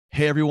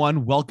Hey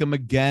everyone, welcome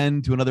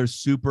again to another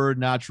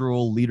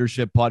Supernatural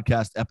Leadership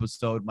Podcast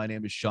episode. My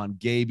name is Sean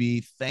Gaby.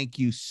 Thank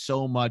you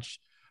so much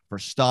for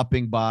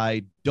stopping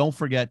by. Don't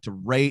forget to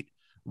rate,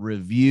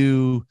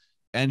 review,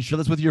 and share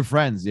this with your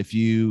friends if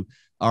you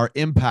are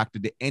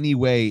impacted in any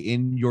way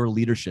in your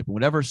leadership. In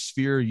whatever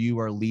sphere you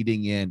are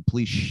leading in,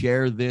 please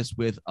share this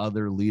with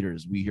other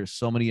leaders. We hear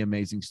so many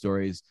amazing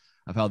stories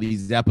of how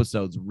these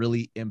episodes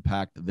really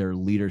impact their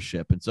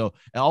leadership. And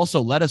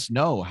also let us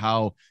know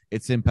how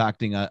it's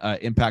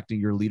impacting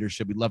your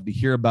leadership. We'd love to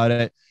hear about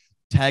it.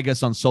 Tag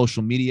us on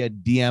social media,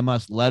 DM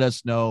us, let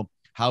us know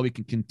how we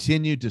can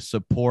continue to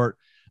support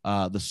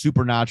the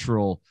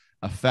supernatural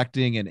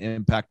affecting and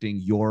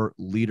impacting your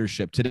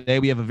leadership. Today,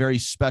 we have a very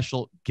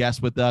special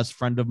guest with us,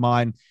 friend of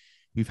mine.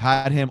 We've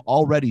had him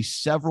already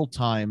several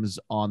times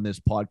on this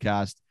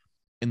podcast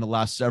in the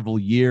last several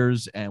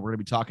years, and we're going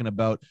to be talking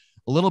about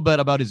a little bit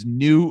about his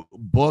new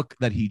book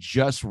that he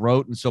just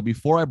wrote. And so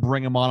before I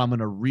bring him on, I'm going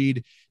to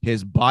read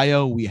his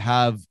bio. We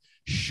have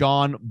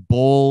Shawn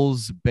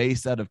Bolz,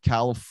 based out of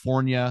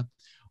California,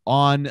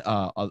 on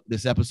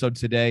this episode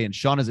today. And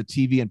Shawn is a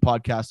TV and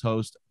podcast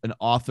host, an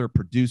author,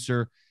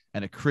 producer,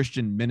 and a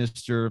Christian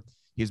minister.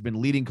 He's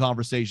been leading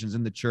conversations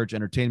in the church,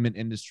 entertainment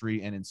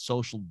industry, and in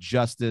social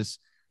justice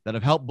that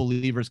have helped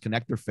believers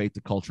connect their faith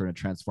to culture in a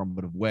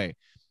transformative way.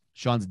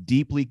 Shawn's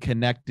deeply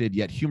connected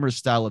yet humorous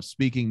style of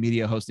speaking,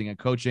 media hosting, and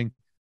coaching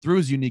through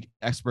his unique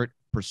expert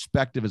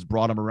perspective has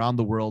brought him around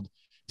the world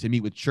to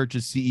meet with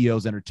churches,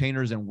 CEOs,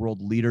 entertainers, and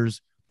world leaders.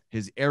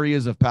 His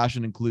areas of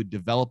passion include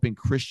developing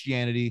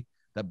Christianity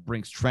that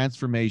brings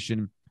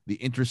transformation, the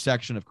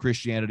intersection of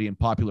Christianity and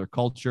popular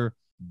culture,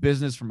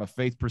 business from a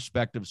faith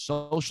perspective,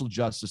 social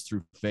justice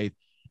through faith,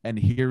 and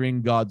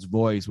hearing God's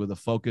voice with a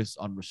focus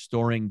on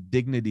restoring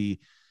dignity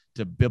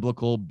to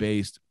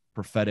biblical-based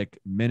prophetic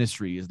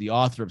ministry. He is the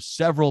author of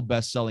several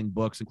best-selling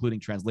books, including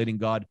Translating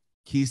God,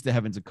 Keys to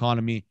Heaven's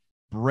Economy,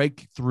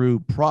 Breakthrough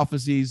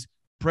Prophecies,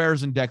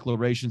 Prayers and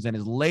Declarations, and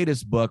his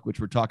latest book, which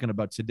we're talking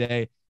about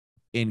today,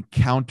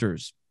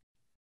 Encounters,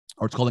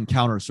 or it's called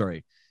Encounters,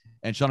 sorry.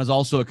 And Shawn is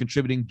also a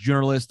contributing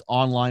journalist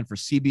online for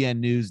CBN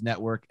News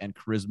Network and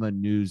Charisma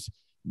News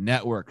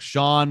Network.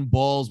 Shawn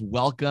Bolz,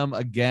 welcome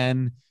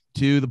again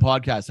to the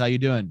podcast. How you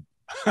doing?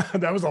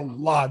 That was a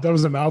lot. That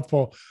was a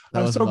mouthful.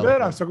 I'm so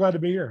good. I'm so glad to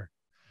be here.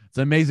 It's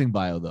an amazing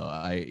bio,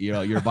 though.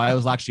 Your bio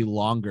is actually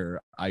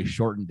longer. I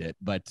shortened it,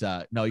 but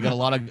no, you got a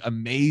lot of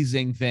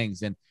amazing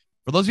things. And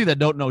for those of you that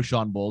don't know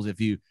Shawn Bolz, if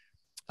you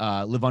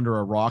live under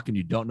a rock and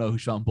you don't know who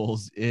Shawn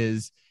Bolz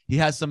is, he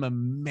has some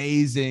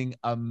amazing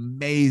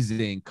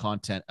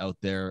content out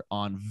there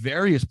on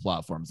various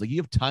platforms. Like, you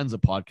have tons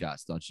of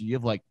podcasts, don't you? You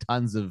have like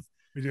tons of.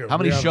 We do. How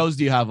many shows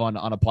do you have on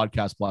a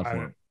podcast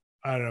platform?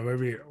 I don't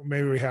know.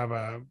 Maybe we have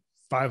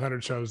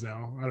 500 shows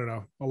now. I don't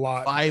know. A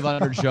lot.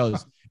 500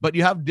 shows. But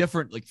you have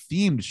different like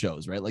themed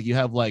shows, right? Like you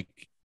have like,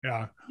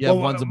 yeah. You have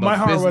ones about my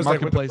heart business, was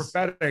like with the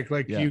marketplace.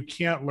 prophetic, you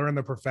can't learn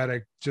the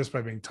prophetic just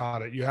by being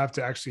taught it. You have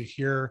to actually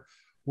hear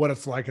what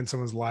it's like in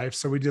someone's life.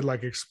 So we did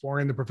like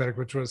exploring the prophetic,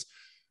 which was,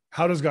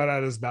 how does God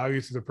add his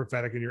value to the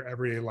prophetic in your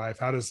everyday life?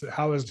 How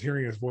is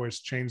hearing his voice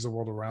change the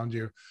world around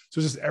you?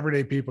 So just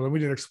everyday people. And we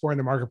did exploring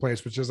the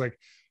marketplace, which is like,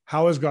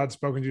 how has God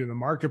spoken to you in the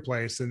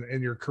marketplace and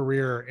in your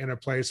career in a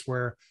place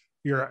where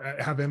you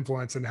have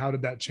influence, and how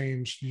did that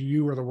change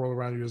you or the world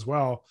around you as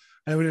well?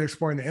 And we did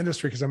exploring the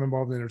industry, because I'm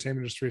involved in the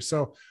entertainment industry.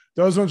 So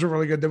those ones were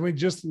really good. Then we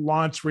just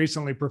launched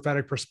recently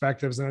Prophetic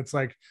Perspectives, and it's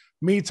like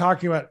me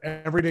talking about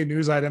everyday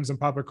news items and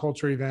popular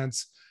culture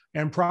events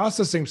and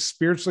processing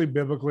spiritually,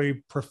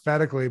 biblically,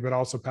 prophetically, but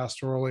also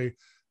pastorally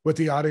with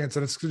the audience.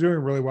 And it's doing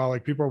really well.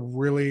 Like, people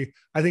really,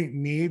 I think,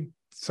 need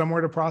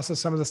somewhere to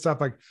process some of the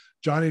stuff, like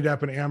Johnny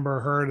Depp and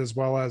Amber Heard, as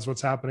well as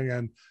what's happening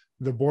in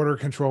the border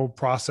control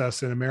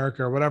process in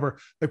America or whatever.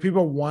 Like,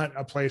 people want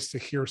a place to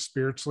hear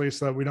spiritually,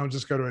 so that we don't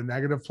just go to a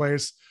negative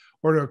place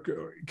or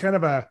to kind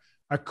of a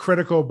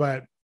critical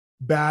but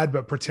bad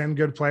but pretend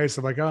good place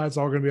of like, oh, it's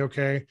all going to be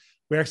okay.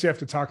 We actually have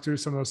to talk through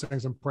some of those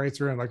things and pray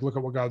through and like look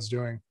at what God's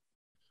doing.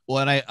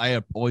 Well, and I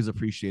have always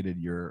appreciated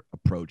your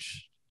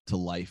approach to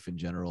life in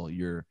general.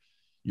 You're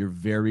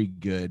very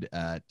good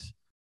at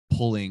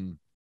pulling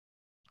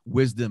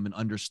wisdom and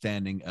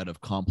understanding out of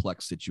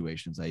complex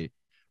situations. I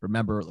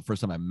remember the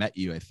first time I met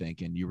you, I think,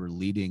 and you were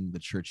leading the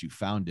church you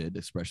founded,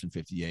 Expression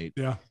 58,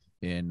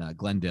 in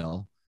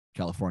Glendale,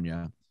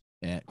 California.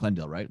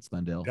 Glendale, right? It's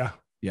Glendale.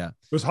 Yeah.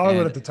 It was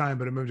Hollywood at the time,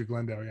 but it moved to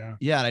Glendale.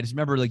 Yeah. And I just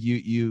remember like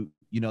you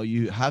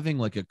having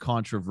like a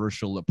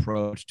controversial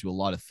approach to a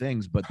lot of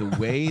things, but the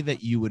way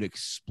that you would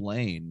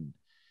explain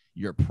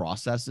your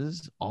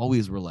processes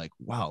always were like,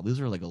 wow, these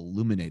are like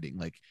illuminating.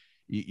 Like,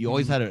 you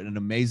always had an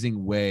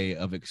amazing way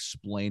of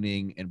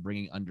explaining and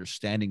bringing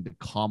understanding to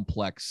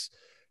complex,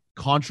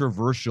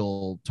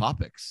 controversial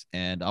topics.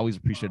 And I always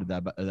appreciated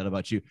that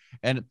about you.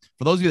 And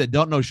for those of you that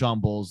don't know Shawn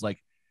Bolz,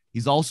 like,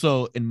 he's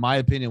also, in my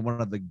opinion,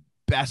 one of the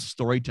best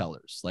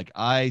storytellers. Like,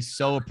 I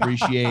so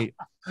appreciate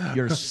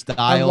your I'm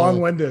style.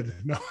 long-winded.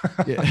 No.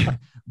 Yeah.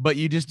 But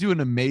you just do an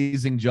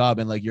amazing job,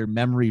 and like your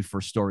memory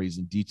for stories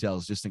and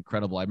details is just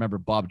incredible. I remember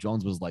Bob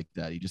Jones was like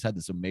that. He just had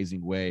this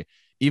amazing way,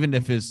 even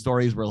if his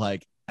stories were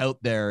like out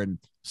there and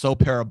so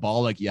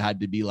parabolic, you had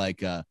to be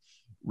like a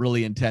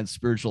really intense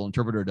spiritual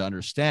interpreter to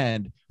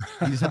understand.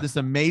 He just had this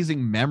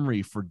amazing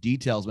memory for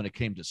details when it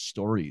came to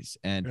stories.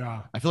 And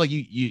Yeah. I feel like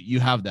you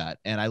have that.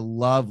 And I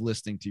love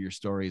listening to your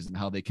stories and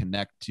how they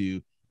connect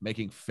to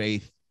making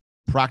faith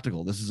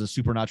practical. This is a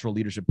supernatural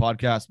leadership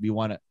podcast. We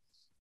want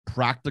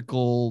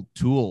practical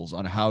tools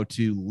on how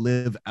to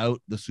live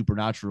out the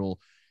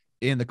supernatural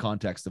in the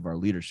context of our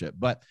leadership.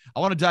 But I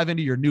want to dive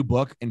into your new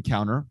book,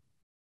 Encounter.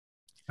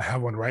 I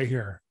have one right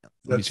here. Let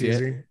me That's see it.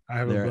 easy. I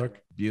have There. a book.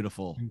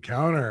 Beautiful.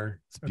 Encounter.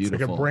 It's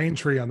beautiful. Like a brain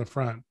tree on the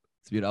front.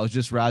 It's beautiful. I was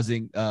just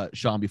razzing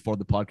Shawn before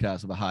the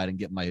podcast about how I didn't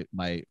get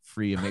my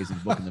free amazing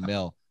book in the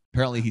mail.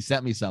 Apparently he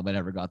sent me some. I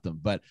never got them,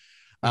 but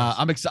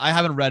I'm excited. I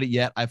haven't read it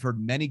yet. I've heard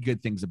many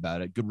good things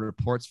about it, good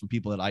reports from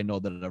people that I know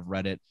that have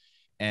read it.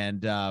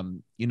 And,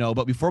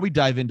 but before we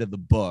dive into the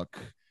book,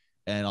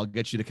 and I'll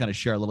get you to kind of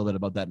share a little bit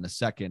about that in a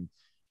second,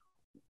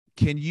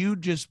 can you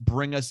just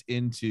bring us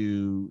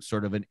into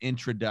sort of an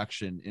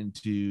introduction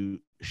into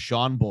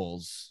Shawn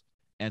Bolz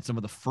and some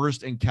of the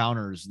first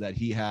encounters that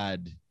he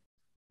had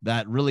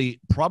that really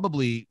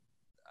probably,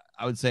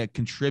 I would say,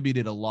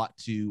 contributed a lot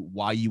to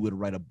why you would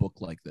write a book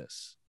like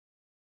this?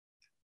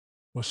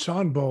 Well,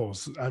 Shawn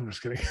Bolz, I'm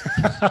just kidding.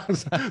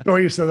 The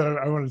way you said that,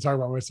 I want to talk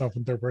about myself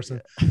in third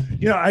person.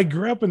 I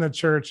grew up in the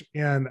church,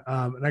 and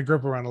I grew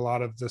up around a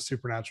lot of the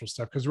supernatural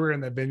stuff because we were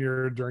in the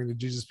vineyard during the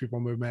Jesus People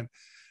movement.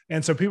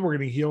 And so people were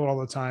getting healed all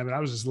the time. And I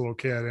was just a little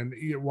kid, and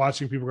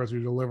watching people go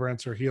through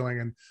deliverance or healing,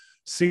 and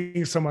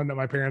seeing someone that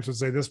my parents would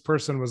say, this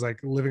person was like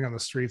living on the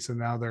streets and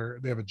now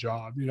they have a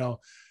job,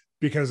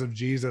 because of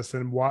Jesus,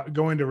 and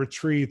going to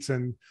retreats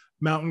and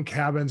mountain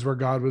cabins where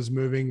God was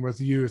moving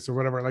with youth or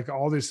whatever, like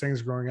all these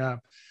things growing up.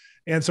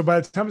 And so by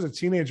the time I was a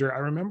teenager, I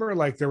remember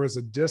like there was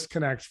a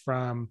disconnect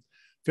from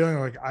feeling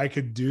like I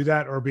could do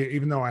that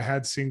even though I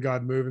had seen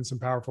God move in some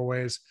powerful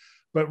ways,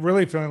 but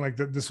really feeling like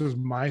that this was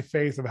my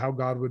faith of how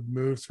God would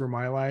move through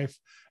my life,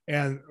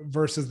 and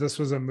versus this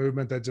was a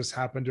movement that just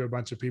happened to a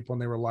bunch of people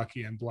and they were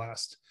lucky and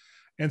blessed.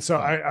 And so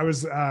I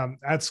was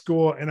at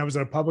school, and I was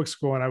at a public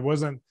school, and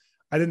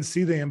I didn't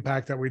see the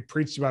impact that we'd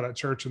preached about at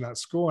church in that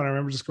school. And I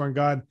remember just going,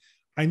 God,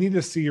 I need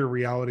to see your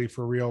reality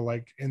for real,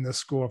 like in this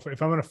school.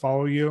 If I'm going to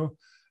follow you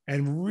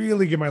and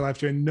really give my life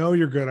to you, I know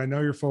you're good, I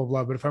know you're full of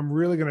love, but if I'm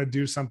really going to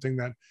do something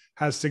that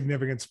has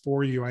significance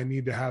for you, I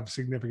need to have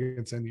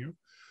significance in you.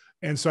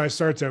 And so I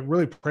started to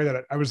really pray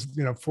that. I was,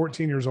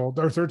 14 years old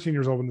or 13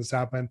 years old when this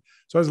happened.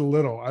 So I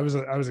was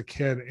I was a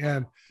kid,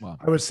 and wow.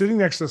 I was sitting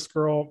next to this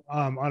girl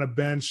on a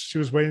bench. She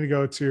was waiting to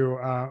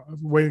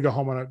go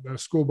home on a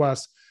school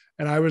bus,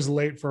 and I was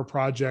late for a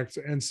project.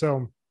 And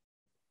so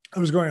I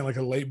was going on like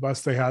a late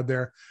bus they had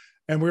there,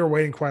 and we were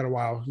waiting quite a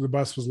while. The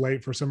bus was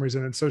late for some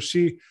reason. And so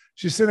she's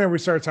sitting there, we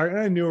started talking,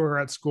 and I knew her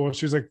at school.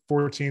 She was like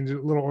 14, a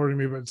little older than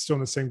me, but still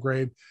in the same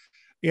grade.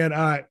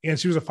 And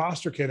she was a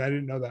foster kid. I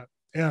didn't know that.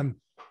 And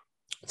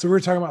so we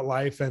were talking about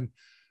life,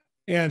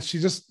 and she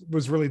just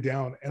was really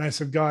down. And I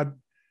said, God,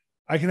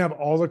 I can have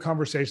all the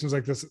conversations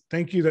like this.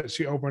 Thank you that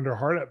she opened her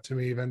heart up to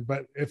me even.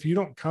 But if you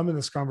don't come in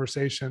this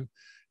conversation,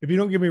 if you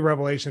don't give me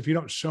revelation, if you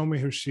don't show me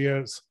who she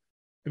is,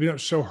 if you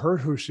don't show her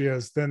who she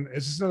is, then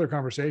it's just another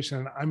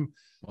conversation.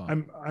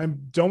 I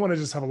don't want to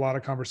just have a lot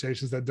of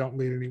conversations that don't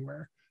lead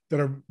anywhere,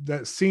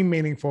 that seem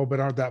meaningful, but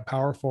aren't that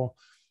powerful.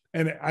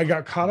 And I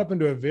got caught up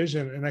into a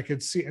vision, and I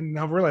could see, and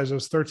now I realized I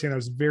was 13. I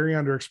was very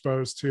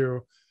underexposed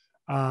to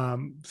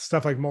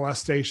stuff like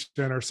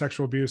molestation or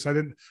sexual abuse. I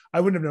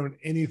wouldn't have known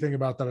anything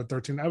about that at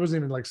 13. I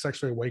wasn't even like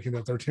sexually awakened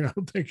at 13. I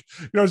don't think,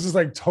 it was just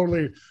like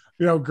totally,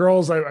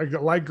 girls, I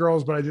like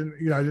girls, but I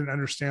didn't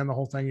understand the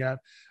whole thing yet.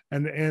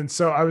 And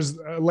so I was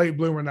a late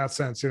bloomer in that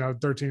sense,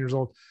 13 years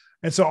old.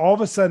 And so all of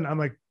a sudden I'm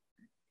like,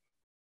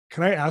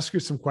 can I ask you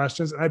some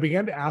questions? And I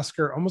began to ask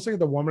her, almost like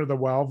the woman of the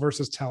well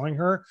versus telling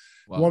her.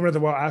 Wow. Woman of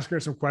the well, ask her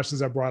some questions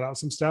that brought out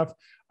some stuff.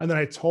 And then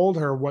I told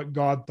her what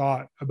God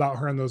thought about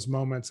her in those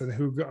moments and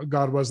who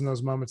God was in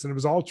those moments. And it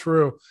was all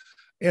true.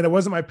 And it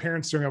wasn't my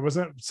parents doing it. It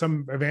wasn't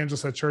some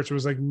evangelist at church. It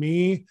was like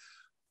me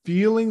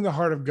feeling the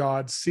heart of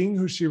God, seeing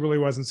who she really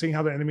was, and seeing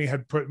how the enemy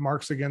had put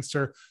marks against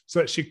her so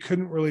that she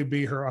couldn't really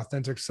be her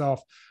authentic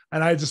self.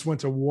 And I just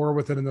went to war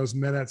with it in those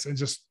minutes and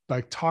just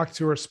like talked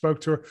to her,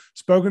 spoken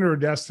to her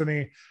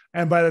destiny.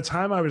 And by the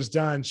time I was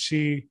done,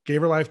 she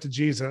gave her life to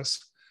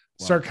Jesus,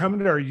 started coming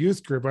to our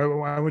youth group.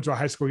 I went to a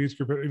high school youth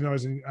group, even though I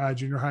was in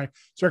junior high,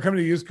 started coming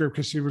to youth group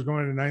because she was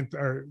going to ninth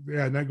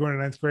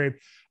grade.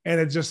 And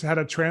it just had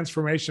a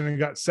transformation and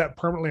got set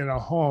permanently in a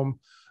home,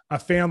 a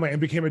family,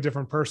 and became a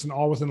different person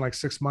all within like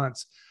 6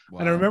 months. Wow.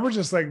 And I remember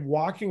just like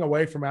walking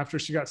away from after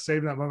she got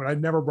saved in that moment.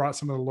 I'd never brought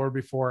someone to the Lord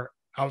before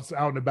out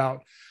and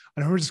about.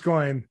 And I remember just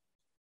going,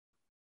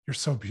 you're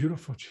so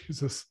beautiful,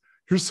 Jesus.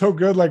 You're so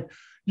good. Like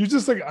you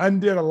just like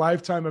undid a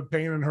lifetime of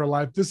pain in her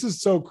life. This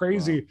is so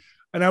crazy. Wow.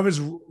 And I was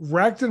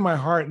wrecked in my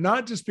heart,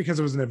 not just because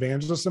it was an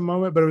evangelism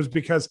moment, but it was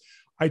because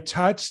I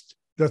touched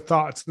the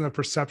thoughts and the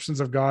perceptions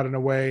of God in a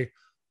way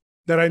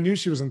that I knew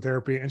she was in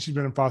therapy and she'd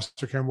been in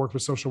foster care and worked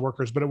with social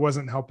workers, but it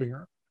wasn't helping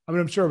her. I mean,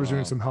 I'm sure it was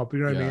doing some help, you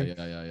know what I mean?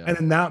 Yeah. And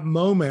in that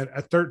moment,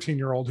 a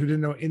 13-year-old who didn't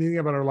know anything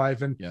about her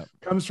life and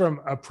comes from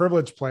a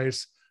privileged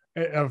place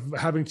of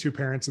having two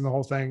parents and the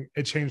whole thing,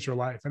 it changed her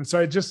life. And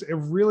so it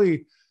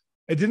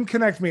didn't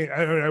connect me.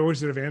 I always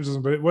did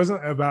evangelism, but it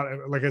wasn't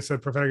about, like I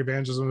said, prophetic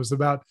evangelism. It was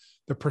about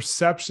the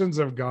perceptions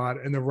of God,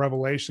 and the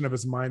revelation of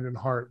his mind and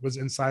heart was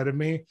inside of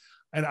me.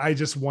 And I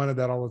just wanted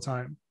that all the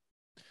time.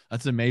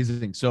 That's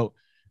amazing. So,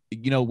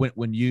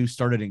 when you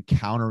started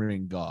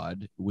encountering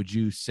God, would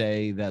you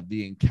say that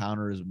the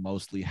encounters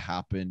mostly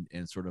happened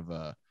in sort of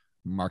a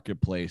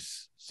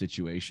marketplace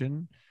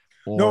situation?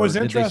 Or no, it was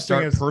did interesting.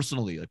 They start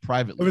personally, like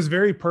privately? It was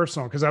very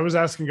personal because I was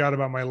asking God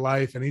about my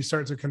life, and he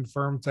started to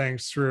confirm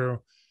things through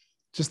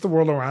just the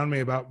world around me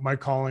about my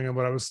calling and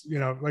what I was,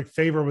 like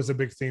favor was a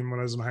big theme when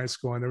I was in high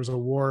school, and there was a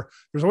war.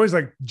 There's always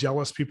like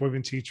jealous people,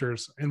 even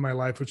teachers in my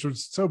life, which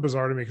was so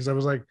bizarre to me because I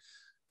was like,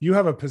 you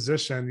have a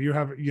position, you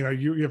have, you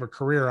have a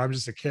career. I'm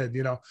just a kid,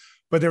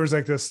 but there was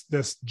like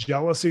this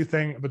jealousy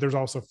thing, but there's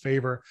also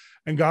favor,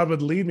 and God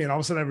would lead me. And all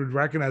of a sudden I would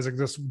recognize, like,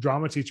 this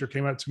drama teacher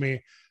came up to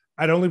me.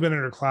 I'd only been in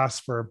her class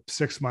for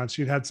 6 months.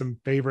 She'd had some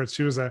favorites.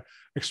 She was a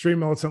extreme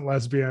militant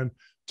lesbian,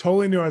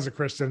 totally knew I was a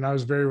Christian, and I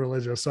was very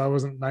religious. So I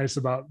wasn't nice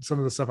about some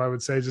of the stuff I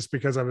would say, just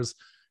because I was,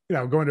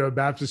 going to a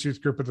Baptist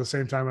youth group at the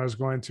same time I was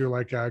going to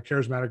like a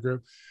charismatic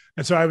group.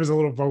 And so I was a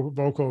little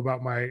vocal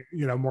about my,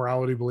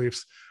 morality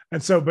beliefs.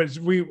 And so, but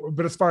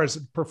as far as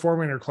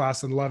performing her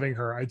class and loving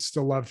her, I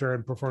still loved her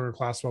and performed her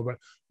class well, but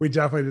we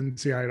definitely didn't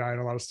see eye to eye on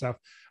a lot of stuff.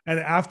 And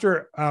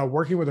after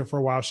working with her for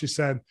a while, she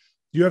said,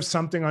 you have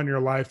something on your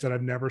life that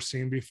I've never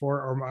seen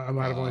before, or I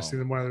might have only seen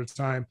them one other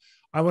time.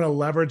 I want to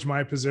leverage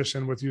my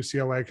position with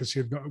UCLA, because she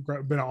had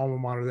been an alma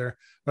mater there.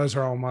 That was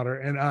her alma mater.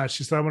 And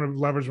she said, I want to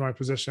leverage my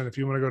position if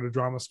you want to go to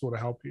drama school to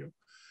help you.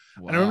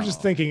 Wow. And I remember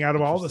just thinking, out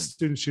of all the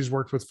students she's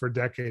worked with for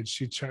decades,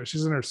 she's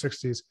in her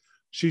 60s.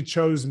 She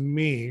chose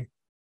me,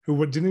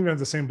 who didn't even have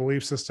the same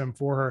belief system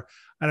for her.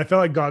 And I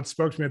felt like God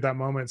spoke to me at that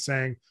moment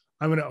saying,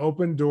 I'm going to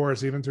open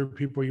doors even through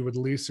people you would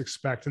least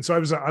expect. And so I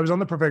was on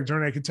the prophetic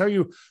journey. I could tell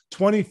you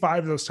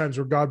 25 of those times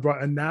where God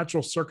brought a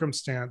natural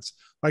circumstance,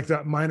 like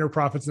the minor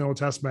prophets in the Old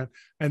Testament,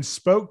 and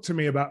spoke to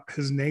me about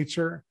his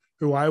nature,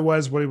 who I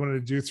was, what he wanted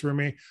to do through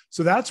me.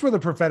 So that's where the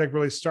prophetic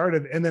really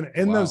started. And then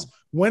in those,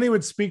 when he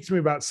would speak to me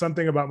about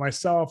something about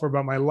myself or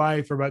about my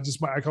life or about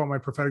just I call it my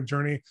prophetic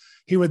journey,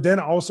 he would then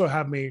also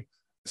have me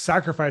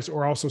sacrifice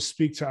or also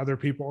speak to other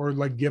people or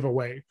like give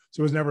away. So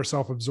it was never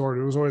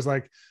self-absorbed. It was always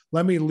like,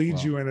 let me lead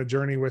you in a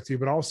journey with you,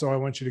 but also I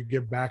want you to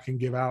give back and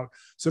give out.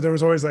 So there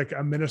was always like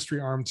a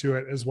ministry arm to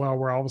it as well,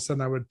 where all of a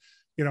sudden I would,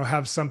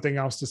 have something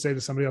else to say to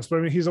somebody else. But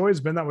I mean, he's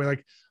always been that way.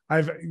 Like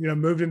I've,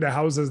 moved into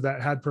houses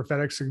that had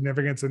prophetic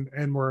significance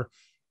and where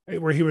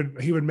he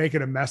would make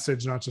it a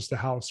message, not just a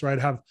house, right?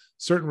 Have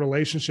certain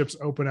relationships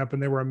open up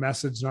and they were a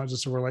message, not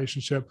just a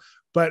relationship.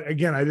 But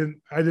again, I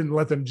didn't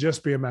let them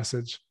just be a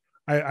message.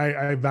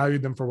 I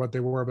valued them for what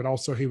they were, but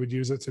also he would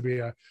use it to be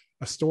a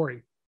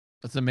story.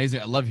 That's amazing.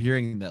 I love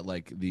hearing that,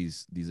 like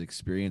these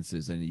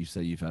experiences. And you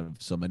said you've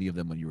had so many of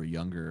them when you were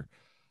younger,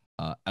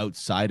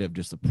 outside of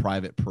just a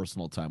private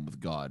personal time with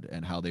God,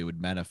 and how they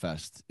would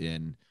manifest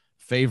in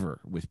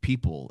favor with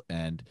people.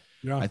 And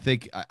I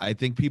think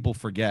people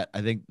forget.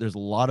 I think there's a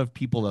lot of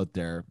people out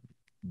there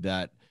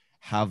that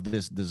have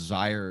this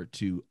desire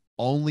to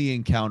only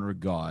encounter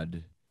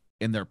God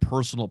in their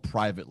personal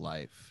private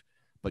life,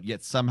 but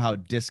yet somehow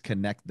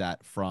disconnect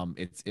that from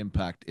its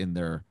impact in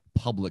their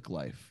public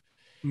life.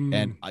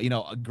 And,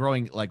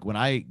 growing, like when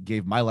I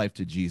gave my life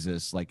to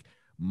Jesus, like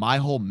my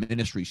whole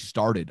ministry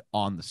started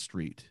on the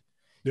street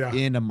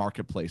in a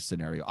marketplace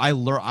scenario. I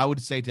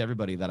would say to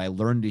everybody that I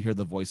learned to hear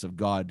the voice of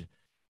God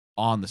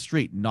on the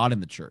street, not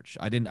in the church.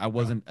 I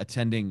wasn't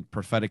attending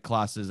prophetic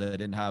classes. I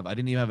didn't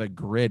even have a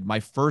grid. My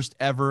first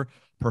ever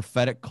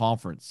prophetic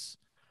conference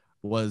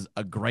was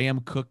a Graham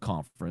Cook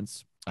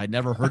conference. I'd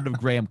never heard of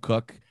Graham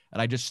Cook.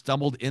 And I just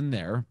stumbled in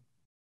there,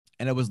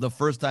 and it was the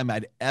first time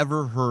I'd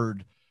ever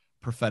heard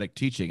prophetic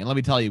teaching. And let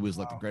me tell you, it was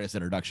like the greatest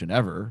introduction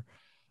ever,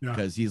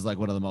 because he's like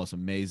one of the most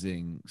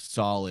amazing,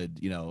 solid,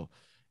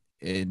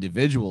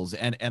 individuals.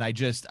 And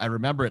I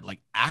remember it like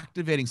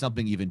activating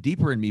something even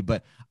deeper in me,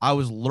 but I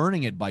was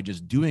learning it by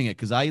just doing it,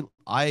 because I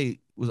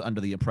was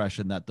under the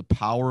impression that the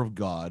power of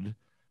God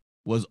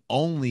was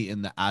only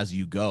in the as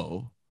you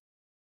go,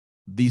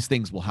 these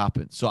things will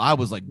happen. So I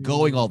was like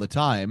going all the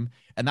time,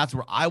 and that's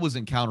where I was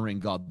encountering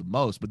God the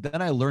most. But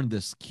then I learned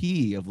this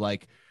key of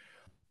like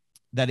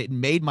that it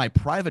made my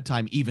private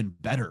time even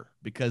better,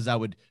 because I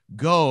would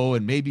go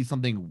and maybe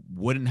something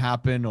wouldn't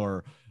happen,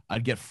 or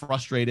I'd get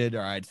frustrated,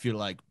 or I'd feel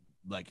like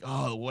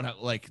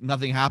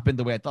nothing happened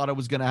the way I thought it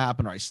was going to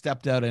happen, or I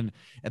stepped out, and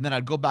then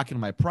I'd go back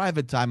into my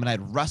private time and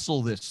I'd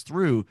wrestle this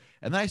through.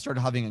 And then I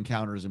started having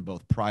encounters in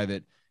both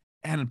private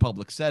and in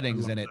public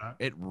settings, and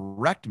it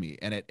wrecked me,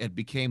 and it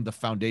became the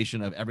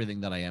foundation of everything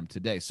that I am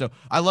today. So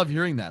I love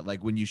hearing that,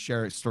 like when you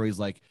share stories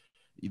like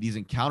these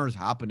encounters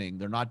happening,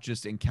 they're not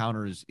just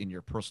encounters in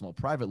your personal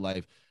private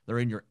life, they're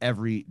in your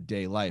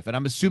everyday life. And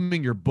I'm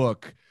assuming your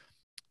book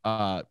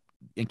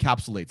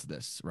encapsulates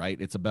this, right?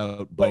 It's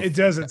about both. But it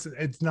does.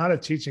 It's not a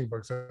teaching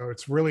book. So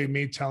it's really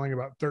me telling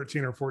about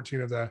 13 or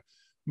 14 of the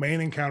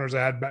main encounters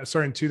I had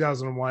starting in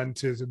 2001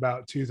 to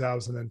about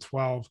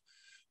 2012.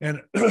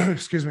 And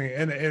excuse me.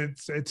 And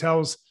it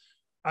tells,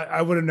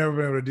 I would have never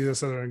been able to do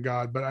this other than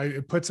God, but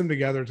it puts them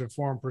together to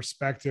form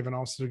perspective and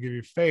also to give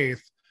you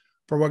faith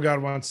for what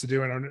God wants to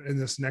do in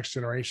this next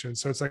generation.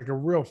 So it's like a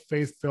real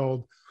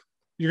faith-filled,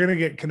 you're going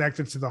to get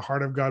connected to the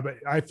heart of God. But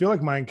I feel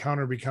like my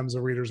encounter becomes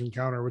a reader's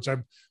encounter, which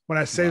when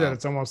I say that,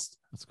 it's almost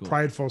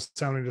prideful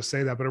sounding to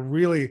say that, but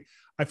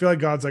I feel like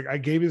God's like, I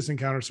gave you this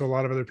encounter so a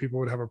lot of other people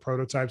would have a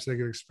prototype so they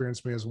could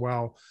experience me as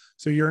well.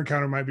 So your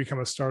encounter might become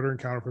a starter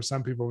encounter for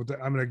some people, but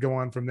I'm going to go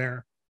on from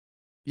there.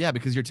 Yeah,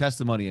 because your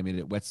testimony, I mean,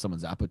 it whets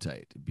someone's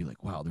appetite. It'd be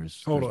like, wow,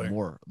 there's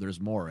more.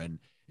 There's more. And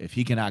if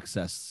he can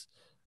access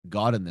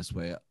God in this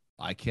way,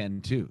 I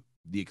can too.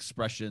 The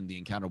expression, the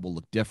encounter will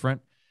look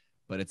different,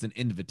 but it's an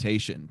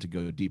invitation to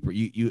go deeper.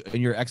 You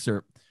in your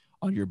excerpt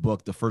on your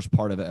book, the first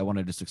part of it, I want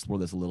to just explore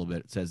this a little bit.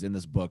 It says in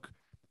this book,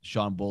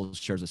 Shawn Bolz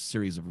shares a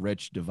series of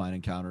rich divine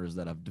encounters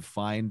that have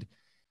defined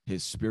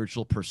his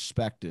spiritual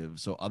perspective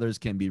so others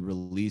can be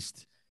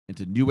released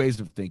into new ways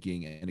of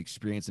thinking and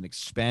experience an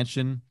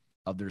expansion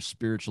of their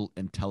spiritual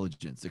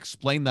intelligence.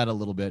 Explain that a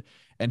little bit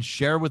and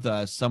share with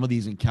us some of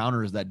these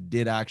encounters that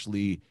did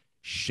actually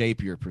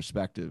shape your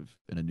perspective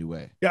in a new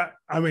way. Yeah.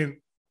 I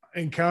mean,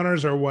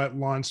 encounters are what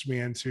launched me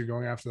into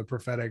going after the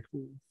prophetic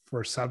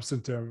for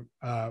substantive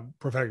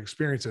prophetic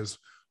experiences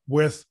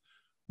with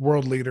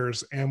world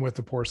leaders and with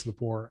the poorest of the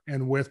poor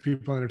and with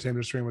people in the entertainment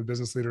industry and with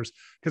business leaders,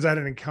 because I had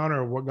an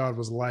encounter of what God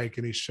was like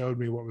and he showed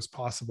me what was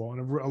possible.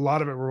 And a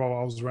lot of it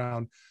revolves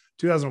around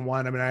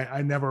 2001. I mean,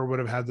 I never would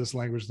have had this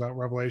language without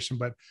revelation,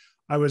 but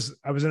I was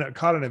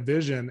caught in a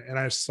vision and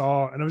I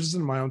saw, and I was just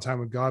in my own time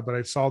with God, but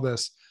I saw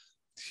this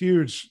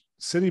huge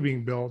city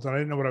being built. And I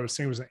didn't know what I was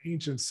seeing. It was an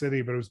ancient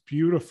city, but it was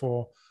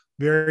beautiful.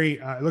 Very,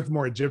 it looked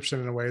more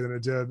Egyptian in a way than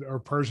it did, or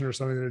Persian or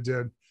something than it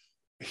did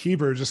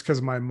Hebrew, just because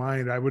of my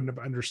mind. I wouldn't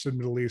have understood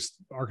Middle East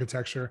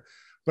architecture,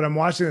 but I'm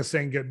watching this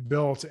thing get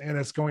built and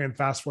it's going in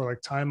fast forward,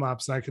 like time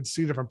lapse. And I could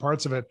see different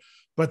parts of it,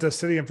 but the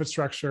city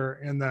infrastructure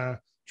and the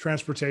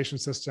transportation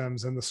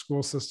systems and the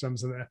school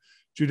systems and the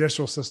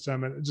judicial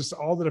system and just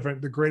all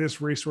the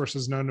greatest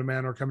resources known to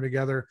man are coming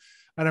together.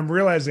 And I'm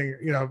realizing,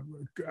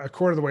 a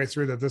quarter of the way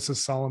through that this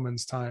is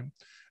Solomon's time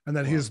and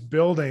that he's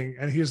building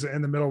and he's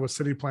in the middle with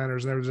city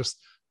planners and they were just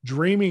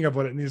dreaming of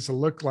what it needs to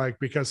look like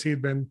because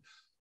he'd been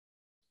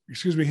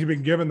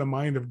given the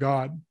mind of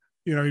God.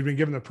 He'd been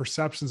given the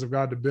perceptions of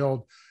God to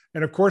build.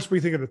 And of course we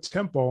think of the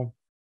temple.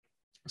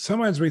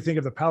 Sometimes we think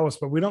of the palace,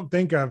 but we don't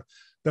think of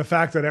the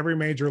fact that every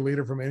major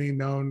leader from any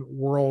known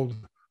world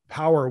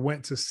power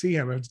went to see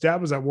him. His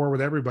dad was at war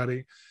with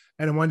everybody.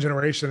 And in one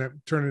generation, it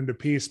turned into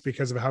peace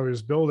because of how he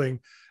was building.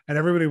 And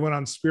everybody went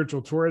on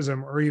spiritual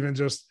tourism or even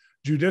just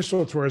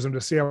judicial tourism to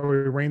see how he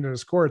reigned in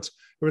his courts.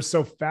 It was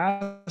so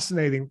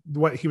fascinating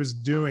what he was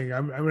doing.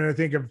 I mean, I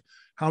think of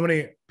how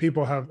many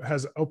people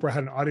has Oprah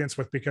had an audience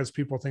with because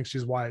people think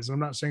she's wise. I'm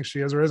not saying she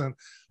is or isn't,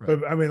 right.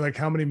 But I mean, like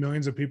how many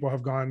millions of people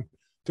have gone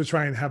to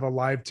try and have a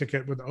live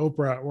ticket with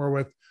Oprah or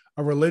with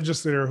a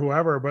religious leader or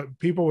whoever, but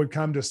people would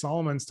come to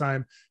Solomon's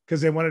time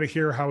because they wanted to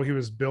hear how he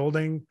was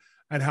building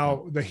and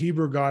how the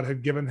Hebrew God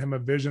had given him a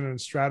vision and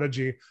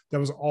strategy that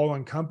was all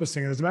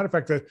encompassing. And as a matter of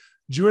fact, the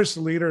Jewish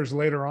leaders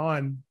later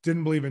on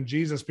didn't believe in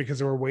Jesus because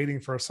they were waiting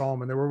for a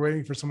Solomon. They were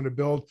waiting for someone to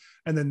build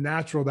and then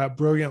natural that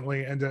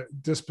brilliantly and to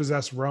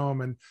dispossess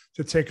Rome and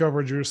to take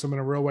over Jerusalem in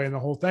a real way and the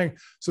whole thing.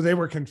 So they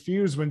were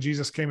confused when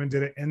Jesus came and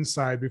did it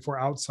inside before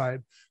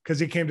outside, because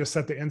he came to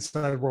set the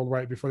inside world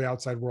right before the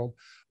outside world.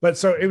 But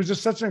so it was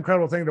just such an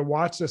incredible thing to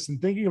watch this and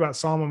thinking about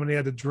Solomon when he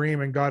had the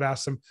dream and God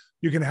asked him,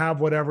 you can have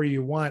whatever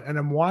you want. And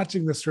I'm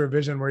watching this through a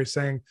vision where he's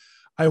saying,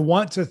 I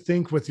want to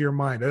think with your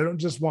mind. I don't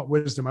just want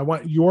wisdom. I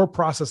want your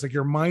process, like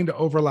your mind to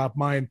overlap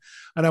mine.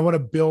 And I want to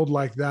build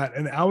like that.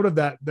 And out of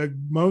that, the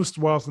most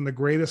wealth and the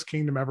greatest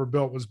kingdom ever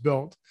built was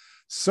built.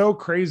 So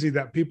crazy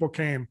that people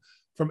came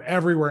from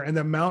everywhere. And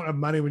the amount of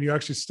money, when you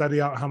actually study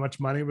out how much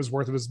money it was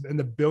worth, it was in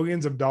the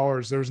billions of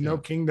dollars. There's no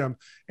kingdom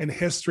in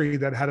history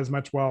that had as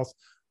much wealth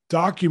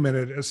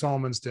documented as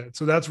Solomon's did.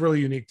 So that's really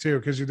unique too,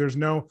 because there's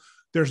no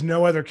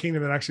other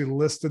kingdom that actually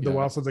listed the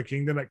wealth of the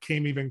kingdom that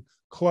came even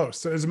close.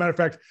 So as a matter of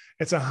fact,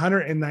 it's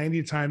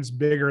 190 times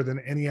bigger than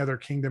any other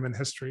kingdom in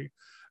history,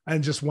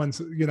 and just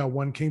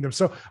one kingdom.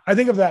 So I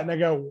think of that and I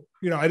go,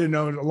 I didn't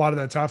know a lot of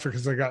that after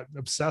because I got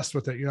obsessed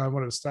with it. I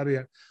wanted to study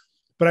it,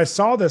 but I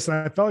saw this and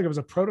I felt like it was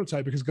a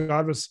prototype because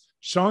God was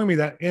showing me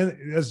that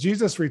as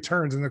Jesus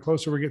returns and the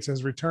closer we get to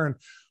his return,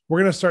 we're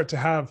going to start to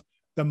have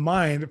the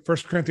mind. 1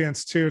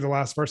 Corinthians 2, the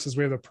last verses,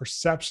 we have the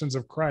perceptions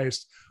of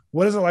Christ.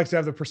 What is it like to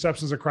have the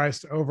perceptions of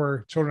Christ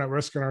over children at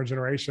risk in our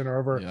generation, or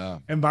over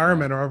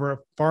environment, or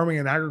over farming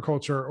and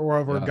agriculture, or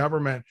over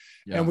government?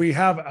 And we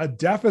have a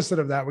deficit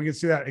of that. We can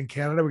see that in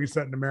Canada. We can see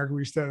that in America.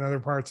 We can see that in other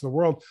parts of the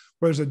world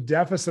where there's a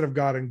deficit of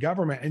God in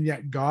government. And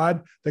yet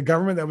God, the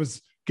government that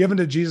was given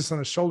to Jesus on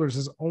his shoulders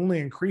is only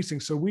increasing.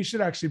 So we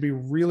should actually be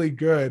really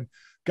good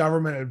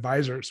government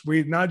advisors.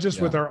 We not just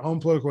with our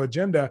own political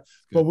agenda,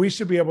 but we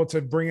should be able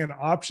to bring in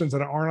options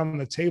that aren't on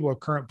the table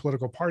of current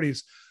political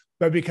parties.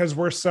 But because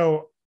we're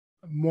so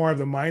more of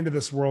the mind of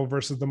this world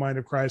versus the mind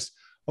of Christ,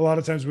 a lot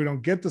of times we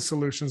don't get the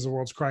solutions the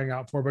world's crying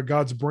out for, but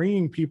God's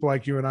bringing people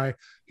like you and I.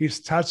 He's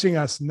touching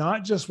us,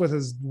 not just with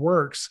his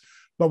works,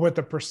 but with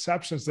the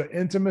perceptions, the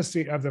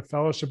intimacy of the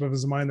fellowship of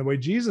his mind, the way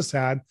Jesus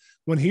had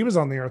when he was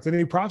on the earth. And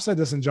he prophesied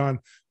this in John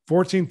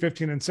 14,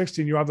 15, and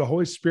 16. You have the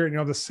Holy Spirit, and you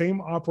have the same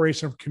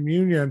operation of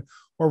communion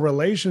or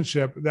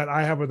relationship that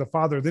I have with the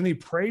Father. Then he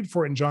prayed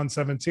for it in John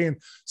 17.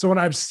 So when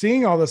I'm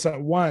seeing all this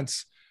at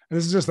once, and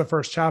this is just the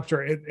first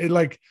chapter,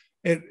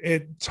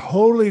 it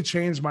totally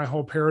changed my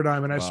whole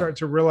paradigm. And I started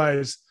to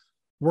realize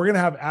we're going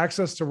to have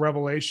access to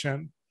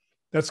revelation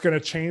that's going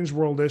to change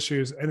world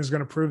issues and is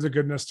going to prove the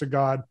goodness to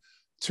God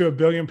to a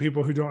billion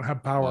people who don't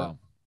have power,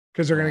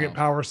 because they're going to get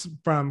power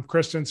from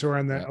Christians who are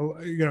in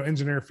the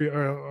engineer field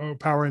or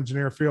power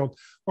engineer field,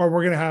 or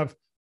we're going to have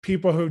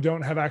people who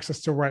don't have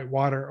access to right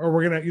water, or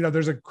we're going to,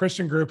 there's a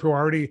Christian group who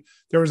already,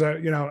 there was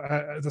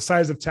the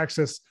size of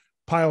Texas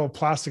pile of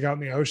plastic out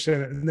in the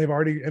ocean, and they've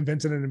already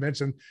invented an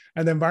invention.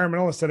 And the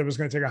environmentalists said it was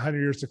going to take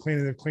 100 years to clean,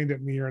 and they've cleaned it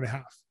in a year and a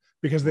half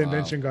because of the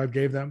invention God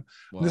gave them.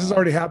 This has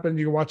already happened.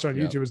 You can watch it on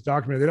YouTube. It's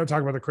documented. They don't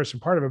talk about the Christian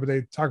part of it, but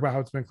they talk about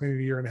how it's been cleaned in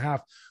a year and a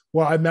half.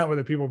 Well, I met with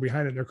the people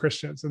behind it. They're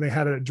Christians, and they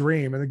had a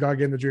dream, and then God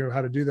gave them the dream of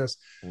how to do this.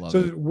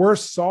 We're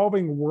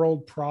solving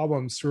world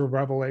problems through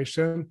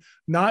revelation,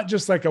 not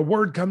just like a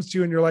word comes to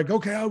you and you're like,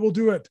 okay, I will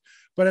do it.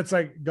 But it's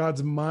like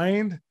God's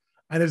mind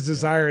and his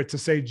desire to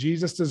say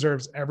Jesus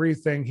deserves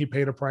everything he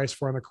paid a price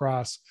for on the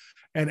cross,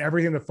 and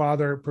everything the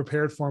Father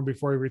prepared for him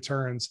before he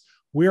returns.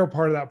 We are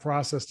part of that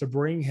process to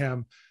bring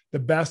him the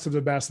best of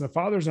the best. And the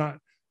Father's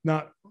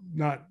not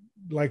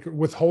like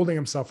withholding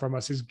himself from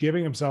us. He's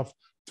giving himself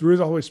through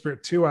the Holy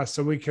Spirit to us,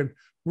 so we can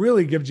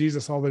really give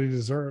Jesus all that he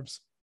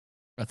deserves.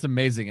 That's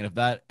amazing. And if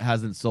that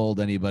hasn't sold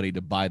anybody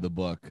to buy the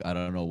book, I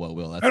don't know what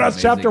will.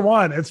 That's chapter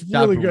 1. It's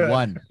really good. Chapter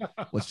 1.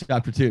 What's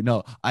chapter 2?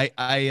 No,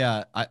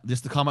 I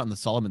just to comment on the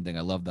Solomon thing.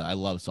 I love that. I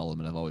love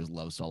Solomon. I've always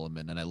loved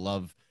Solomon. And I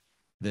love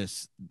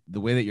the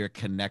way that you're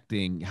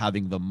connecting,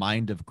 having the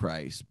mind of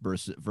Christ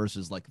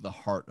versus like the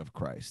heart of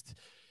Christ.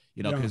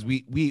 Because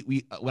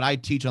we when I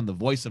teach on the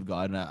voice of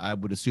God, and I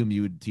would assume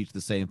you would teach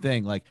the same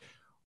thing, like,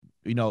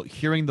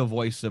 hearing the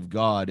voice of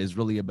God is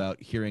really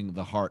about hearing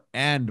the heart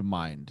and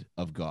mind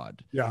of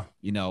God. Yeah.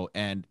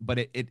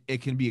 But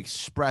it can be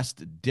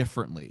expressed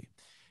differently.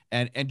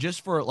 And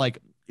just for like,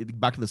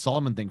 back to the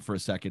Solomon thing for a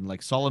second,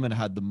 like Solomon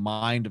had the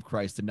mind of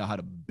Christ to know how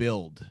to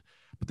build,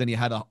 but then he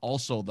had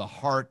also the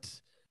heart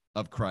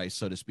of Christ,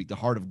 so to speak, the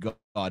heart of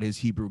God, his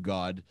Hebrew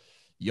God,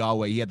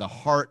 Yahweh. He had the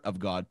heart of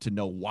God to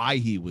know why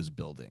he was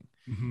building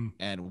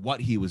and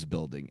what he was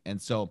building.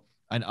 And so,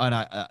 and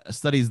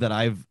studies that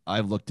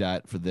I've looked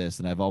at for this,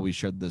 and I've always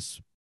shared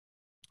this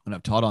when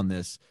I've taught on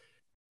this,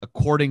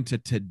 according to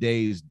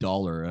today's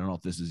dollar, I don't know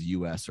if this is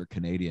US or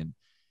Canadian,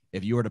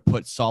 if you were to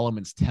put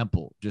Solomon's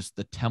temple, just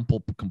the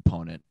temple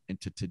component,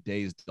 into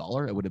today's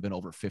dollar, it would have been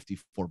over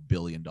 $54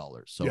 billion.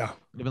 So it would have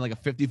been like a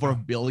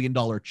 $54 billion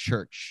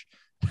church.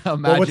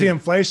 Well, with the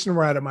inflation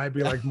we're at, it might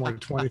be like more than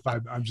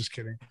 25. I'm just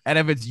kidding. And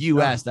if it's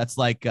US, that's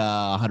like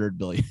 100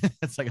 billion.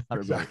 It's like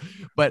 100 billion,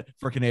 but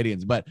for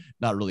Canadians, but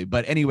not really.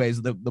 But anyways,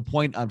 the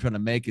point I'm trying to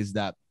make is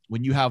that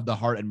when you have the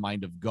heart and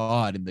mind of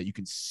God, and that you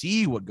can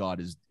see what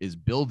God is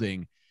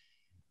building,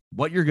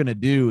 what you're going to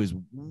do is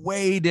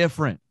way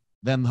different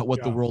than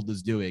what the world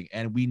is doing.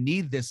 And we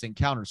need this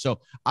encounter.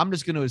 So I'm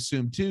just going to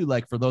assume too,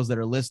 like for those that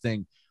are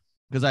listening,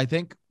 because I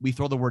think we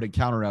throw the word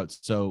encounter out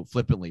so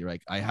flippantly,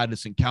 right? I had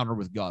this encounter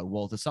with God.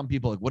 Well, to some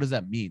people, like, what does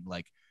that mean?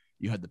 Like,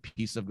 you had the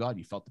peace of God.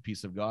 You felt the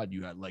peace of God.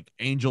 You had like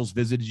angels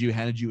visited you,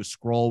 handed you a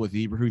scroll with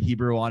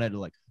Hebrew on it,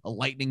 like a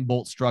lightning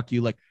bolt struck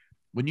you. Like,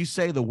 when you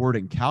say the word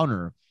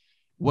encounter,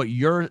 what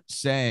you're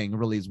saying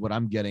really is what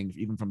I'm getting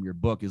even from your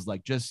book is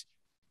like just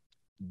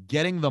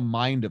getting the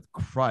mind of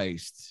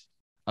Christ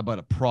about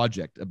a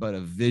project, about a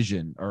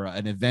vision or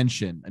an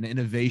invention, an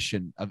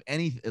innovation of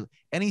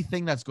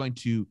anything that's going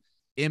to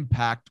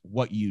impact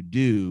what you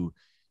do.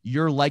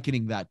 You're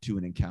likening that to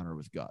an encounter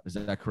with God. Is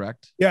that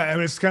correct? Yeah. I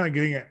mean, it's kind of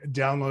getting it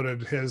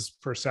downloaded his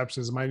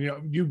perceptions.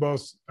 We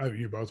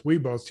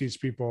both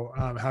teach people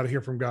how to hear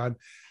from God.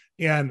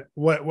 And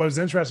what was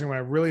interesting when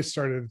I really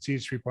started to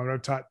teach people, and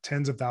I've taught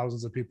tens of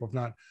thousands of people, if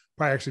not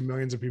probably actually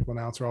millions of people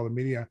now through all the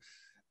media.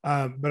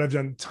 But I've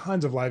done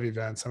tons of live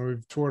events. I mean,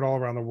 we've toured all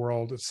around the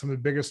world. It's some of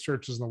the biggest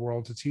churches in the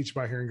world to teach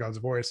by hearing God's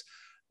voice.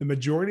 The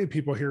majority of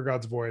people hear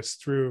God's voice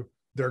through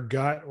their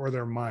gut or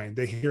their mind.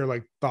 They hear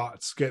like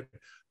thoughts, get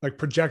like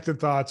projected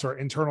thoughts or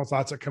internal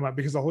thoughts that come up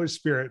because the Holy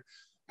Spirit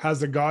has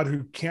the God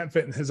who can't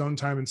fit in his own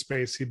time and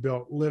space he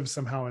built live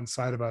somehow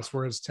inside of us.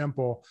 We're his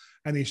temple,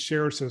 and he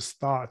shares his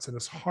thoughts and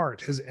his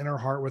heart, his inner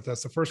heart with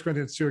us. The 1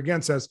 Corinthians 2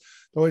 again says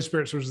the Holy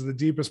Spirit searches the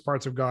deepest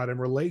parts of God and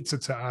relates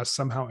it to us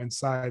somehow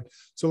inside.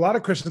 So a lot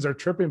of Christians are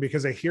tripping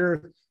because they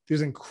hear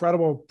these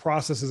incredible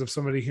processes of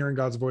somebody hearing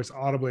God's voice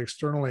audibly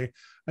externally.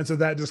 And so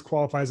that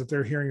disqualifies that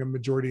they're hearing a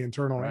majority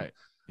internally. Right.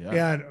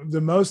 Yeah. And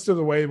the most of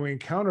the way we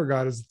encounter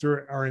God is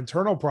through our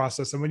internal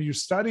process. And when you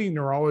study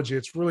neurology,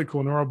 it's really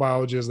cool.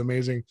 Neurobiology is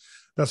amazing.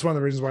 That's one of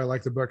the reasons why I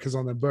like the book, because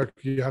on the book,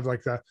 you have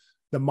like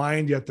the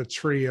mind, yet the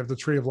tree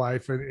of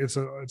life. And it's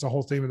a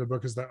whole theme in the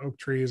book is the oak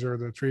trees or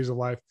the trees of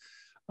life.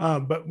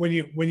 But when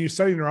you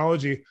study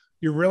neurology,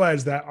 you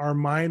realize that our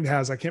mind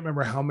has, I can't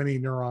remember how many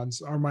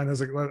neurons. Our mind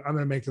has like, I'm going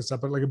to make this up,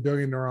 but like 1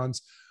 billion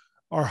neurons.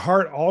 Our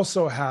heart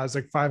also has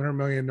like 500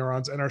 million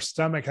neurons, and our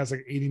stomach has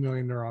like 80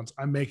 million neurons.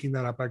 I'm making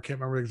that up. I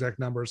can't remember the exact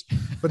numbers,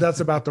 but that's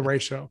about the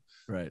ratio.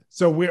 Right.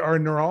 So our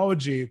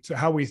neurology, to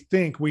how we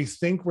think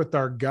with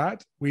our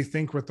gut, we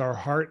think with our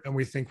heart, and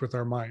we think with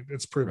our mind.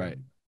 It's proven. Right.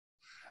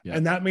 Yeah.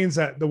 And that means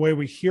that the way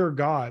we hear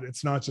God,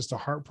 it's not just a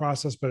heart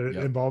process, but it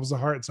involves the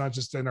heart. It's not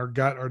just in our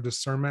gut or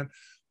discernment,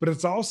 but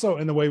it's also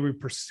in the way we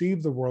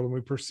perceive the world and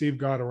we perceive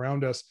God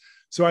around us.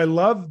 So I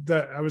love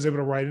that I was able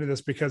to write into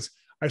this, because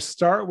I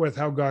start with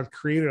how God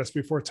created us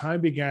before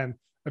time began.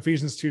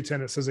 Ephesians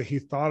 2:10, it says that he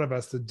thought of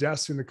us, the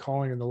destiny, the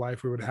calling, and the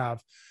life we would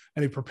have.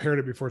 And he prepared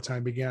it before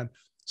time began.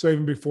 So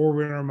even before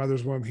we were in our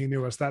mother's womb, he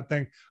knew us, that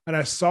thing. And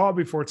I saw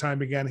before time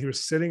began, he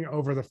was sitting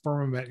over the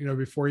firmament,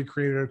 before he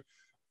created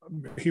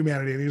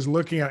humanity. And he was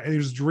looking at, and he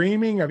was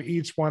dreaming of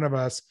each one of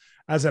us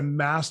as a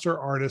master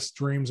artist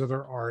dreams of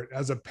their art,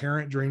 as a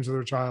parent dreams of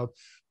their child,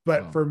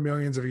 but for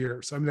millions of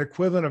years. I mean, the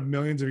equivalent of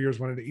millions of years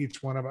went into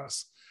each one of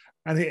us.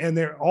 And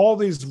there, all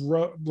these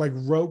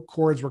rope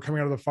cords were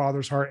coming out of the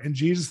Father's heart, and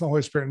Jesus and the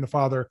Holy Spirit and the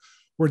Father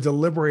were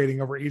deliberating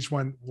over each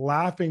one,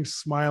 laughing,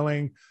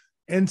 smiling,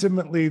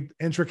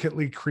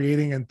 intricately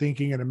creating and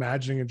thinking and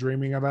imagining and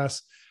dreaming of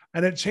us.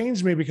 And it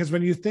changed me, because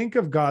when you think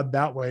of God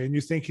that way, and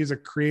you think he's a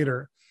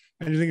creator,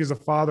 and you think he's a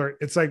father,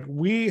 it's like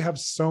we have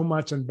so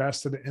much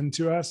invested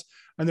into us,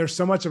 and there's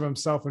so much of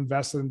himself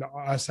invested into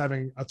us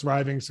having a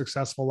thriving,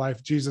 successful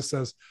life. Jesus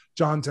says,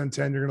 John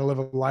 10:10, you're going to live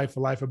a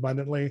life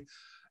abundantly.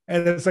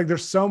 And it's like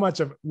there's so much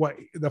of what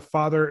the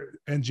Father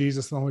and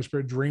Jesus and the Holy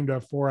Spirit dreamed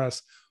of for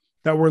us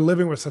that we're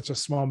living with such a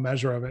small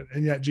measure of it.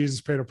 And yet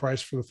Jesus paid a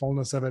price for the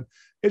fullness of it.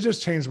 It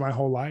just changed my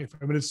whole life.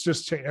 I mean, it's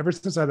just changed. Ever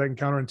since I had that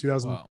encounter in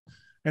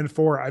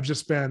 2004, I've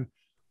just been,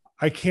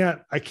 I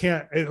can't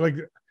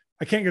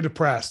get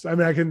depressed. I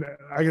mean, I can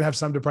have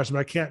some depression,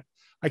 but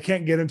I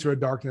can't get into a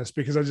darkness,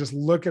 because I just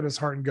look at his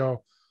heart and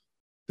go,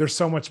 there's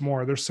so much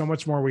more. There's so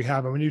much more we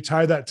have. And when you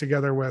tie that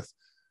together with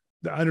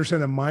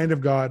understand the mind of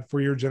God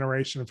for your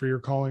generation, for your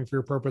calling, for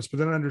your purpose, but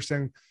then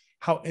understand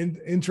how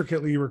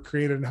intricately you were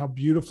created and how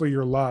beautifully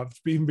you're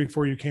loved even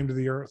before you came to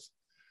the earth.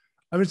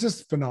 I mean, it's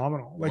just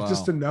phenomenal.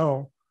 Just to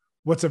know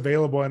what's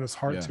available in his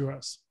heart to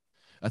us.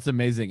 That's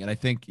amazing. And I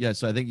think,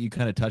 so I think you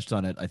kind of touched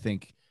on it. I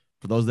think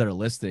for those that are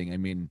listening, I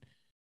mean,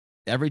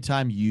 every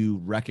time you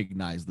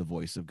recognize the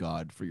voice of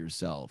God for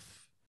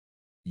yourself,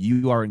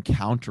 you are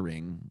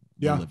encountering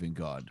the living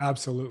God.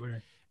 Absolutely.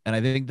 And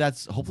I think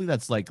hopefully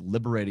that's like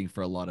liberating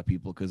for a lot of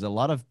people, because a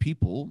lot of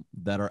people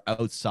that are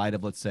outside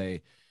of, let's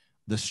say,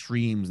 the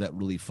streams that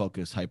really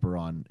focus hyper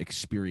on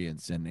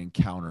experience and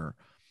encounter,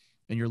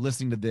 and you're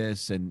listening to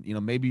this, and,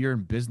 maybe you're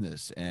in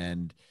business,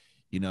 and,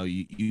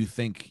 you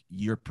think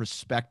your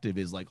perspective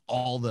is like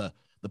all the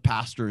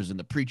pastors and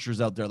the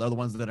preachers out there, they're the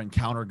ones that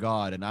encounter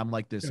God. And I'm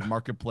like this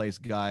marketplace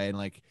guy. And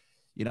like,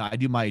 I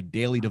do my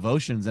daily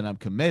devotions and I'm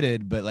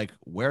committed, but like,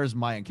 where's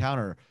my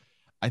encounter?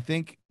 I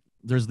think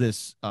there's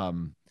this,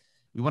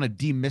 we want to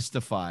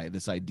demystify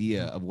this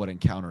idea of what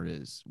encounter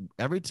is.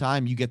 Every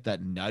time you get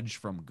that nudge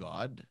from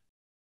God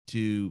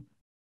to,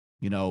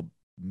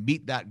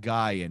 meet that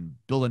guy and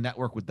build a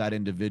network with that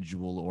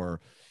individual, or,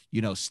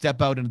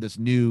 step out into this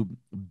new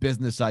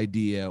business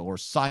idea, or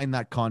sign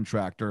that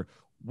contract, or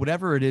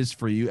whatever it is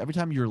for you, every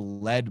time you're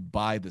led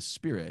by the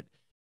Spirit,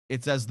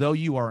 it's as though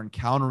you are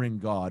encountering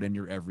God in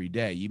your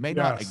everyday. You may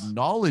not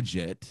acknowledge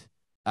it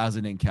as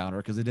an encounter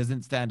because it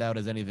doesn't stand out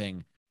as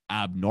anything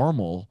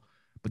abnormal,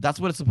 but that's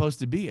what it's supposed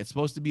to be. It's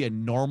supposed to be a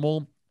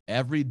normal,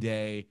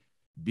 everyday,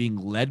 being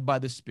led by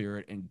the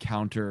Spirit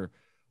encounter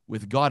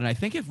with God. And I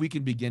think if we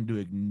can begin to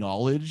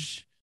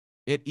acknowledge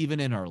it, even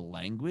in our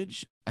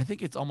language, I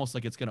think it's almost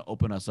like it's going to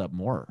open us up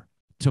more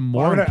to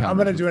more. I'm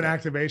going to do an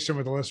activation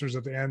with the listeners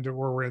at the end where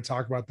we're going to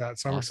talk about that.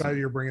 So I'm excited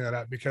you're bringing that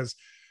up, because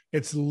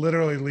it's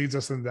literally leads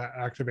us into that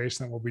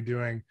activation that we'll be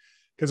doing,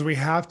 because we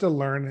have to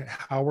learn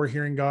how we're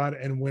hearing God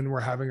and when we're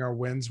having our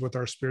wins with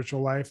our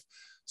spiritual life,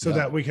 so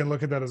that we can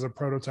look at that as a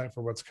prototype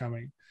for what's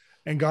coming.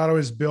 And God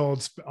always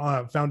builds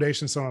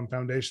foundation stone on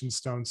foundation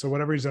stone. So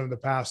whatever he's done in the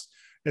past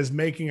is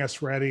making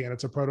us ready, and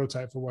it's a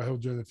prototype for what he'll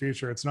do in the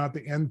future. It's not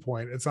the end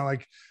point. It's not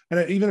like,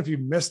 and even if you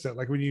missed it,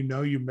 like when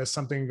you missed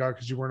something in God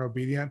because you weren't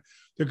obedient,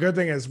 the good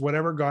thing is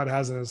whatever God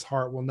has in his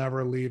heart will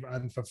never leave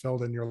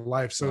unfulfilled in your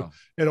life. So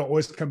it'll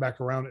always come back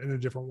around in a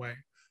different way.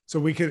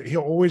 So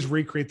he'll always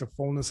recreate the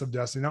fullness of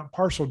destiny, not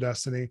partial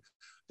destiny,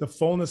 the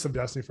fullness of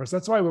destiny for us.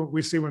 That's why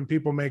we see when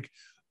people make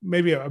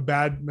maybe a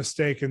bad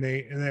mistake and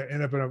they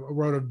end up in a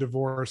road of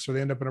divorce, or they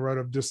end up in a road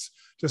of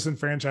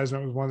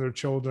disenfranchisement with one of their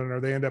children,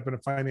 or they end up in a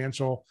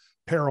financial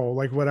peril,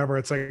 like whatever.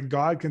 It's like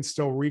God can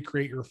still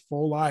recreate your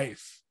full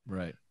life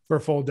Right. for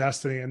full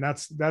destiny. And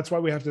that's why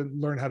we have to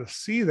learn how to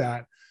see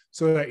that,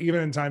 so that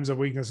even in times of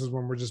weaknesses,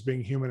 when we're just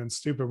being human and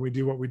stupid, we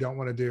do what we don't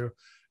want to do,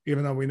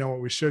 even though we know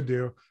what we should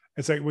do.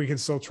 It's like we can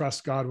still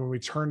trust God when we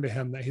turn to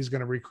him, that he's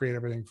going to recreate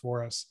everything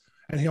for us,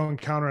 and he'll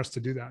encounter us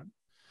to do that.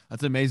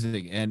 That's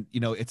amazing. And,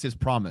 it's his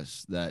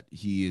promise that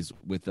he is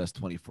with us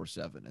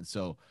 24/7. And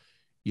so,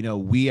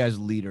 we as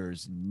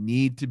leaders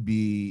need to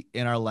be,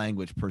 in our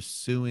language,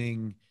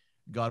 pursuing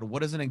God.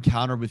 What does an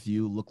encounter with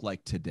you look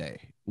like today?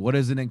 What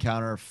does an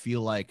encounter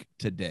feel like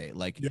today?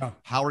 Like, Yeah.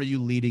 how are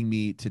you leading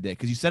me today?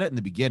 Because you said it in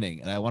the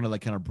beginning, and I want to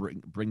kind of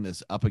bring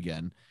this up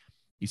again.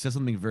 You said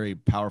something very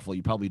powerful.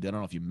 You probably, I don't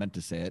know if you meant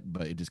to say it,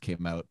 but it just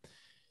came out.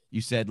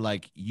 You said,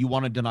 like, you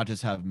wanted to not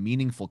just have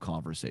meaningful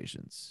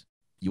conversations.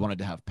 You wanted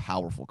to have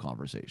powerful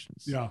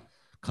conversations. Yeah.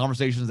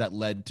 Conversations that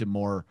led to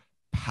more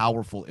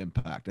powerful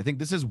impact. I think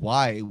this is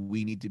why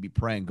we need to be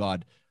praying,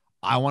 God,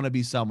 I want to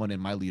be someone in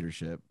my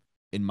leadership,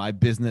 in my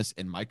business,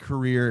 in my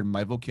career, in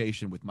my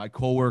vocation, with my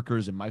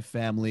coworkers, in my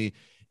family,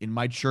 in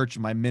my church,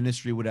 in my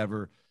ministry,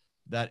 whatever,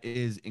 that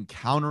is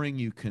encountering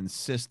you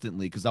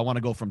consistently, because I want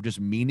to go from just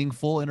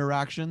meaningful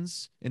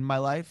interactions in my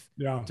life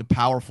to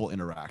powerful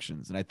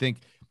interactions. And I think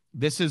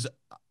this is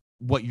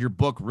what your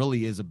book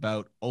really is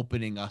about,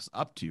 opening us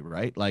up to,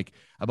 right? Like,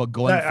 about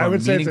going from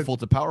meaningful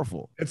to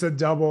powerful. It's a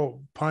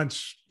double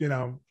punch,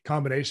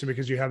 combination,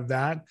 because you have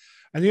that,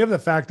 and you have the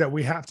fact that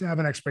we have to have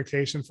an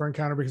expectation for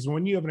encounter, because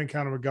when you have an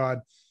encounter with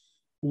God,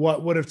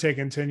 what would have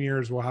taken 10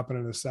 years will happen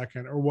in a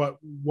second, or what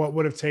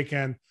would have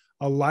taken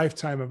a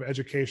lifetime of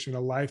education,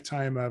 a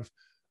lifetime of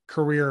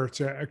career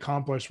to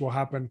accomplish will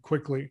happen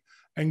quickly.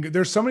 And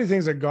there's so many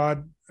things that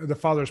God, the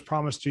Father, has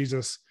promised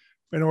Jesus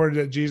in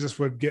order that Jesus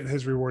would get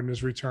his reward in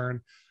his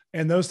return.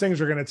 And those things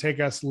are going to take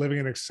us living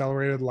an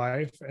accelerated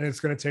life. And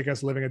it's going to take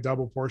us living a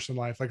double portion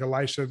life. Like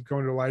Elisha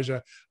going to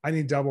Elijah, I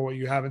need double what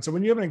you have. And so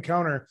when you have an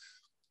encounter,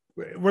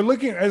 we're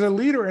looking, as a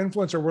leader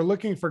influencer, we're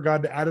looking for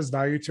God to add his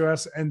value to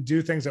us and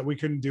do things that we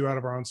couldn't do out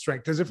of our own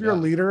strength. Because if you're a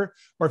leader,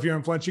 or if you're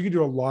influential, you can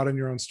do a lot in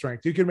your own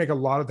strength. You can make a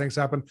lot of things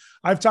happen.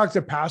 I've talked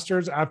to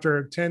pastors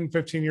after 10,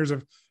 15 years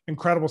of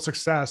incredible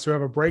success who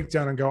have a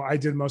breakdown and go, I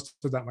did most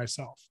of that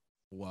myself.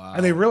 Wow.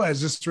 And they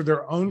realized, just through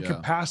their own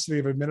capacity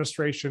of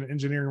administration,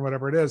 engineering,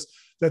 whatever it is,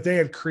 that they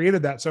had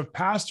created that. So if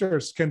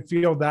pastors can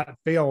feel that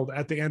failed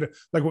at the end,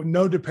 like with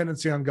no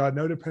dependency on God,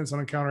 no dependence on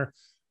encounter,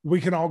 we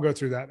can all go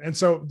through that. And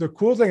so the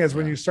cool thing is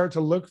when you start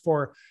to look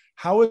for,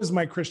 how is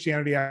my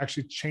Christianity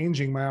actually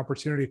changing my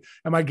opportunity?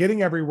 Am I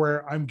getting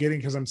everywhere I'm getting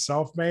because I'm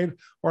self-made?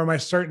 Or am I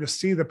starting to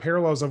see the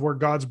parallels of where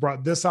God's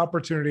brought this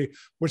opportunity,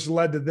 which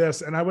led to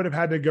this? And I would have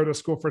had to go to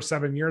school for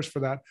 7 years for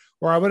that.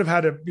 Or I would have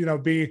had to,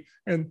 be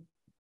in,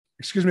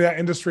 that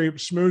industry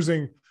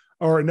schmoozing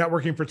or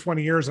networking for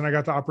 20 years. And I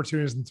got the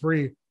opportunities in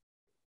 3.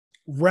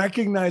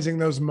 Recognizing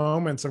those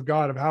moments of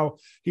God, of how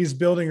he's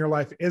building your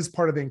life, is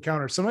part of the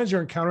encounter. Sometimes you're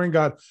encountering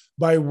God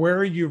by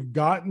where you've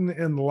gotten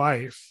in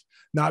life,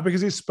 not because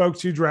he spoke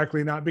to you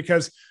directly, not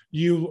because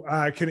you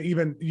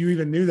even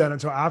knew that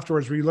until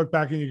afterwards, where you look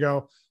back and you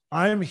go,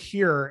 I'm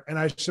here and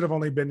I should have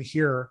only been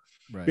here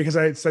because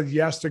I had said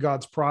yes to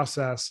God's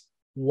process.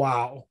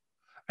 Wow.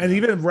 And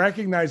even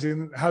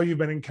recognizing how you've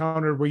been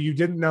encountered where you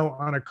didn't know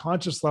on a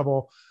conscious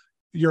level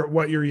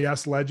what your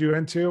yes led you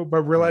into,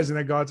 but realizing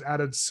that God's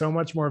added so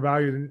much more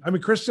value.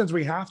 Christians,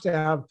 we have to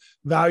have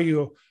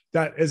value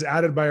that is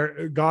added by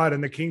God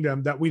in the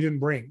kingdom that we didn't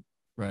bring.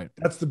 Right.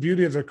 That's the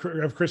beauty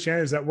of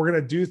Christianity, is that we're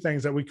going to do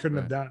things that we couldn't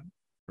have done.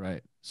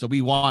 Right. So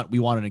we want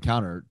an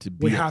encounter to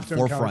be at the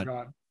forefront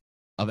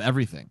of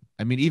everything.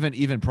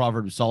 Even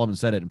Proverbs, Solomon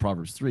said it in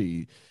Proverbs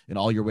 3, in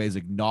all your ways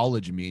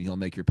acknowledge me and he'll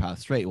make your path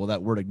straight. Well,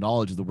 that word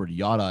acknowledge is the word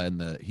yada in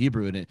the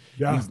Hebrew, and it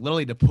means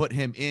literally to put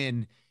him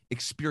in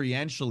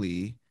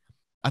experientially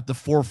at the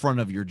forefront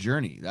of your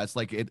journey. That's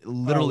like it,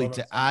 literally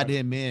to add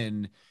him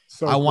in.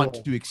 So I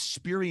want to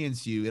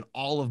experience you in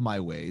all of my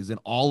ways, in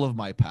all of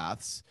my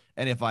paths.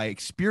 And if I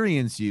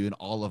experience you in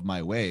all of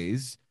my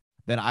ways,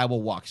 then I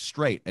will walk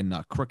straight and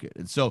not crooked.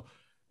 And so,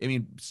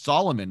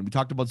 Solomon, we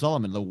talked about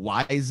Solomon, the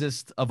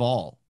wisest of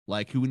all,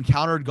 like, who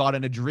encountered God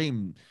in a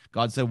dream.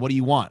 God said, what do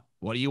you want?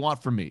 What do you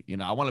want from me?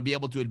 I want to be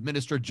able to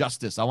administer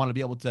justice. I want to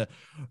be able to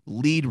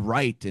lead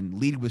right and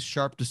lead with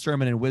sharp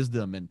discernment and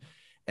wisdom.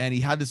 And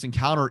he had this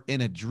encounter in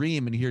a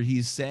dream. And here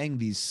he's saying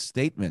these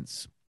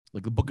statements,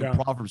 like the book of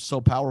Proverbs, so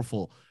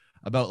powerful,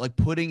 about like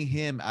putting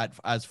him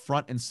as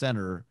front and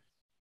center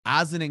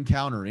as an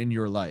encounter in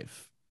your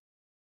life.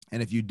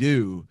 And if you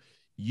do,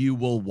 you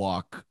will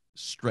walk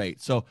straight.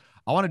 So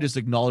I want to just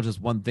acknowledge this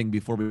one thing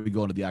before we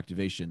go into the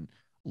activation.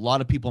 A lot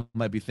of people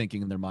might be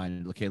thinking in their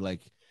mind, okay,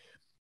 like,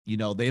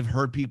 they've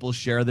heard people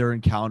share their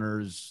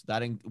encounters.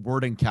 That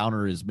word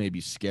encounter is maybe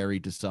scary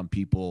to some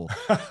people.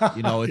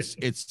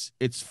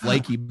 It's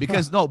flaky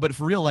but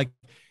for real, like,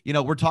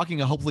 we're talking,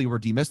 hopefully we're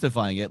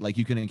demystifying it. Like,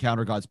 you can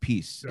encounter God's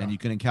peace and you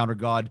can encounter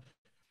God.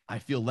 I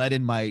feel led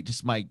in my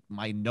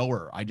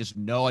knower. I just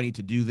know I need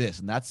to do this.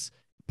 And that's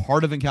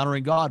part of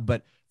encountering God.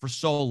 But for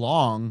so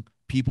long,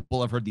 people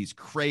have heard these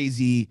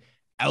crazy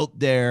out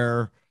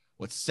there,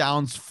 what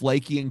sounds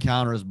flaky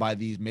encounters by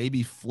these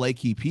maybe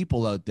flaky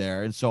people out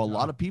there. And so a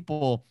lot of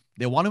people,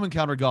 they want to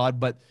encounter God,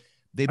 but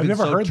they've been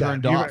never so heard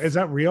turned that. off. Is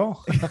that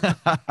real?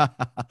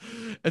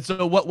 And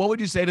so what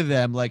would you say to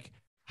them? Like,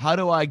 how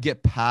do I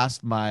get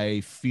past my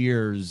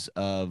fears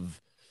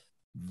of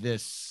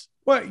this?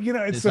 Well,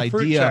 it's This the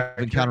fruit idea check.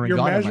 of encountering You're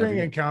God in my measuring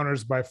everyday.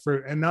 encounters by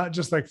fruit, and not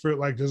just like fruit,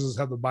 like does this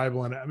have the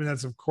Bible in it? I mean,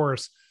 that's of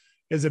course,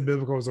 is it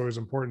biblical is always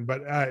important,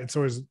 but it's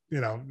always,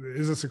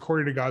 is this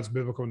according to God's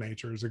biblical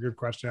nature is a good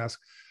question to ask.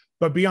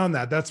 But beyond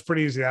that, that's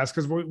pretty easy to ask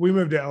because we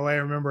moved to LA, I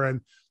remember, and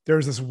there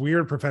was this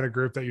weird prophetic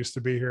group that used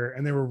to be here,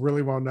 and they were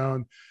really well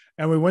known.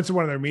 And we went to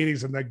one of their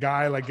meetings, and the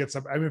guy like gets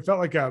up. I mean, it felt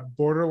like a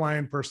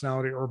borderline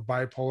personality or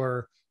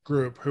bipolar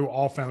group who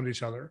all found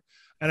each other.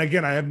 And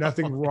again, I have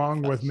nothing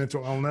wrong with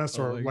mental illness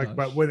or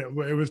but when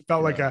it was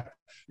felt like a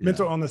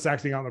mental illness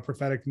acting on the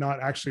prophetic,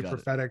 not actually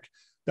prophetic.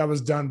 That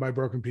was done by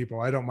broken people.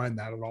 I don't mind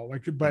that at all.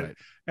 Like, but,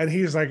 and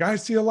he's like, I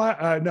see a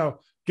lot. No,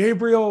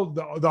 Gabriel,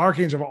 the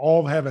archangel of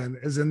all of heaven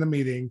is in the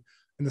meeting,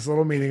 in this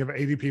little meeting of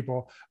 80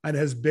 people. And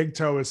his big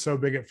toe is so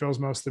big, it fills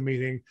most of the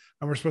meeting.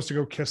 And we're supposed to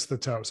go kiss the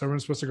toe. So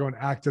everyone's supposed to go and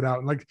act it out.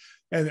 And like,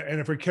 and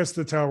if we kiss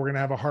the toe, we're going to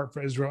have a heart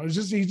for Israel. It's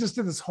just, he just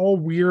did this whole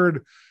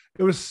weird,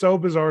 it was so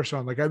bizarre,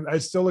 Shawn. Like I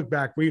still look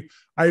back.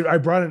 I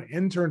brought an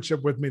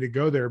internship with me to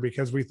go there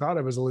because we thought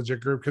it was a legit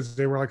group because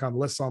they were like on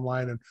lists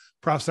online and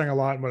prophesying a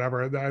lot and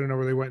whatever. I don't know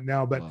where they went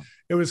now, but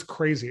It was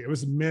crazy. It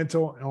was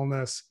mental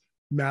illness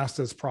masked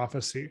as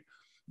prophecy.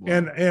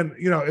 Wow. And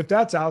if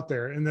that's out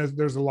there, and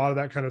there's a lot of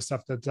that kind of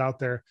stuff that's out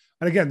there.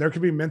 And again, there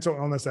could be mental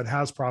illness that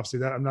has prophecy.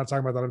 That I'm not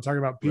talking about that. I'm talking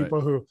about people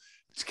who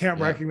can't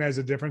recognize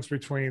the difference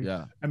between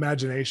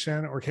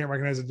imagination or can't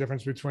recognize the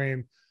difference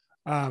between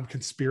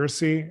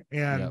conspiracy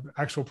and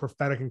actual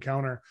prophetic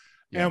encounter.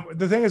 And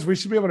the thing is, we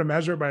should be able to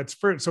measure it by its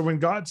fruit. So when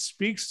God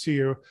speaks to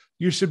you,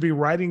 you should be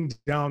writing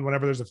down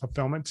whenever there's a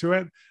fulfillment to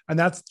it. And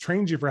that's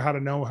trains you for how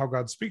to know how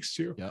God speaks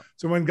to you. Yep.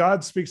 So when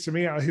God speaks to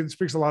me, he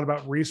speaks a lot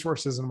about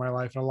resources in my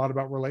life and a lot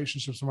about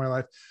relationships in my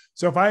life.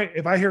 So if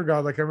I hear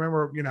God, like I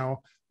remember,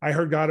 I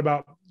heard God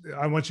about,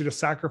 I want you to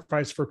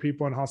sacrifice for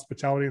people in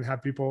hospitality and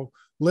have people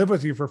live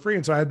with you for free.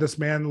 And so I had this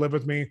man live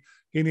with me.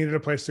 He needed a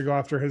place to go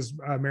after his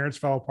marriage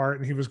fell apart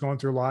and he was going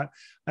through a lot.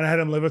 And I had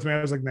him live with me.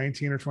 I was like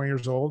 19 or 20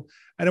 years old.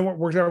 And it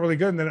worked out really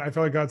good. And then I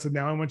felt like God said,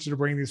 now I want you to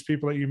bring these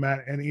people that you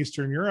met in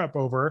Eastern Europe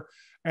over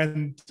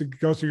and to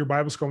go through your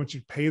Bible school. I want you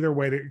to pay their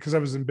way to, because I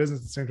was in business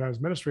at the same time as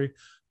ministry,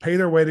 pay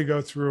their way to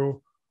go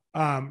through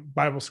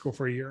Bible school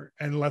for a year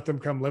and let them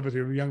come live with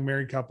you, a young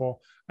married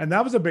couple. And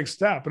that was a big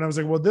step. And I was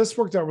like, well, this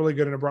worked out really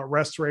good. And it brought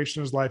restoration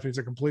in his life. He's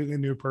a completely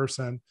new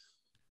person.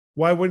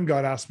 Why wouldn't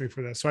God ask me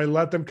for this? So I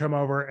let them come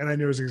over and I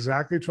knew it was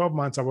exactly 12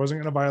 months. I wasn't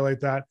going to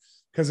violate that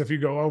because if you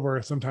go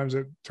over, sometimes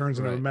it turns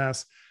into a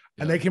mess.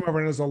 And they came over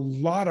and there's a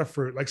lot of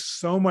fruit, like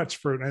so much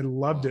fruit. And I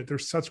loved it. They're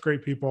such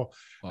great people.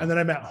 And then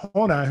I met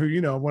Hona,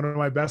 who, one of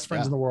my best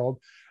friends in the world.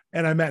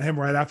 And I met him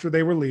right after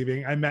they were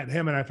leaving. I met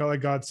him and I felt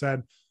like God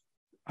said,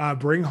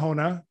 bring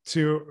Hona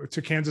to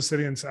Kansas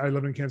City. And I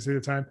lived in Kansas City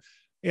at the time.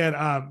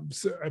 And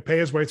so I pay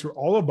his way through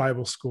all of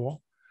Bible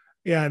school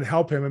and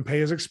help him and pay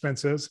his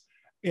expenses.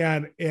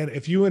 And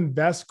if you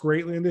invest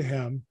greatly into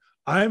him,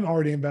 I'm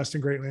already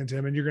investing greatly into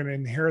him and you're going to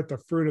inherit the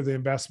fruit of the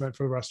investment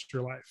for the rest of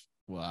your life.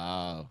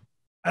 Wow.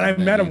 And I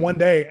met him one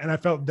day and I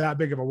felt that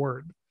big of a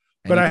word,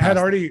 but I had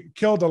already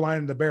killed the lion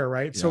and the bear.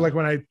 Right. Yeah. So like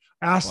when I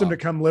asked him to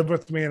come live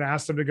with me and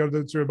asked him to go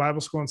through a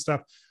Bible school and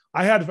stuff,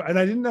 and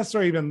I didn't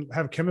necessarily even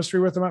have chemistry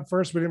with him at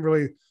first. We didn't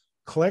really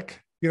click,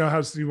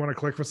 how you want to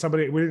click with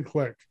somebody. We didn't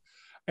click.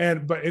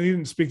 And he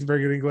didn't speak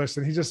very good English.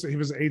 And he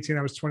was 18.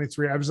 I was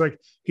 23. I was like,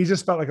 he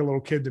just felt like a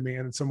little kid to me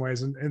in some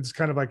ways. And it's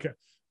kind of like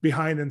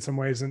behind in some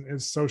ways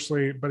and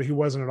socially, but he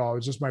wasn't at all. It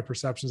was just my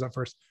perceptions at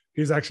first.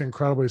 He's actually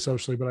incredibly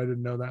socially, but I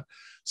didn't know that.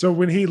 So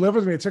when he lived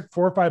with me, it took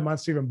 4 or 5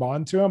 months to even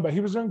bond to him, but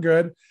he was doing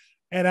good.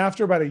 And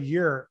after about a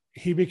year,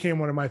 he became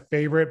one of my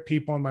favorite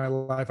people in my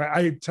life.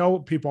 I tell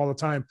people all the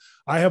time,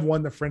 I have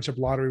won the friendship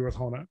lottery with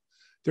Hona.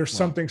 There's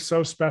something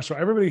so special.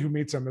 Everybody who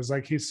meets him is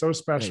like, he's so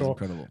special. Yeah,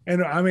 he's incredible.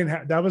 And I mean,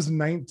 that was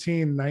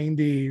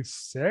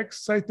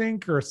 1996, I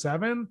think, or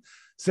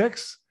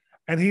 6.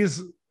 And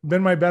he's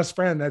been my best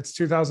friend. That's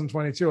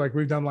 2022. Like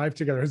we've done life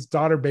together. His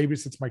daughter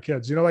babysits my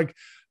kids, like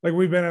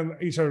we've been in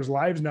each other's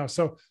lives now.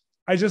 So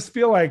I just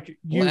feel like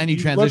you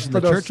transitioned the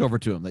church over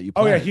to him that you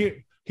planted. Oh yeah.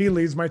 He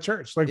leads my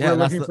church. Like we're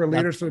looking for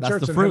leaders for the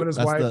church and him and his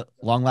wife. The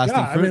long-lasting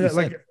fruit. I mean,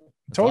 like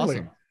totally.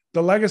 Awesome.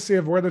 The legacy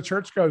of where the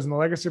church goes and the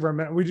legacy of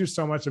we do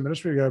so much in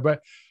ministry together.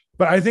 But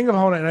I think of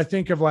Hona and I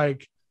think of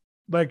like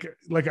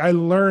I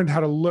learned how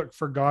to look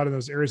for God in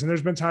those areas. And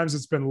there's been times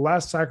it's been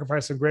less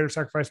sacrifice and greater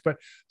sacrifice, but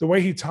the way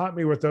he taught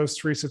me with those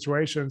 3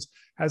 situations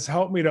has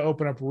helped me to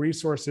open up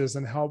resources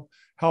and help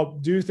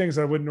do things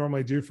that I wouldn't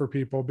normally do for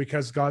people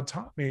because God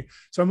taught me.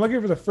 So I'm looking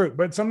for the fruit,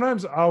 but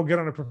sometimes I'll get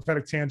on a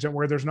prophetic tangent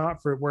where there's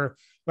not fruit, where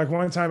like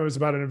one time it was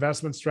about an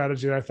investment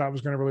strategy that I thought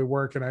was going to really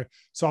work. And I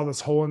saw this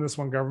hole in this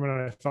one government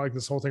and I felt like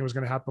this whole thing was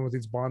going to happen with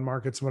these bond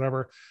markets and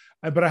whatever.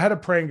 But I had to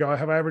pray and go,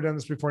 have I ever done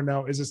this before?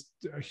 No. Is this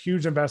a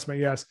huge investment?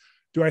 Yes.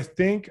 Do I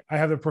think I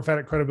have the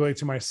prophetic credibility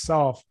to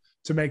myself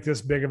to make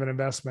this big of an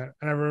investment.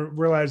 And I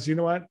realized, you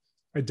know what?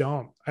 I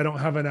don't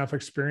have enough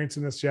experience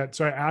in this yet.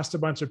 So I asked a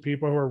bunch of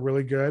people who are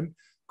really good,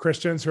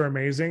 Christians who are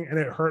amazing, and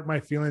it hurt my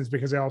feelings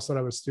because they all said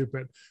I was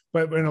stupid,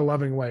 but in a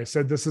loving way.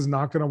 Said, this is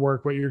not going to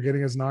work. What you're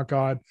getting is not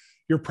God.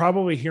 You're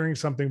probably hearing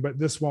something, but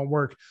this won't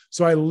work.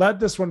 So I let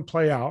this one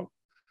play out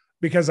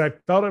because I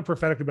felt it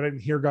prophetically, but I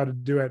didn't hear God to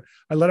do it.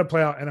 I let it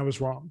play out and I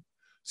was wrong.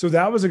 So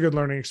that was a good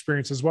learning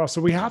experience as well.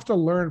 So we have to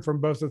learn from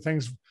both the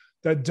things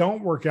that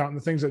don't work out and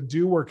the things that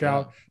do work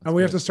out. And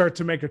we have to start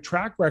to make a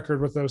track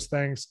record with those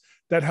things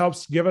that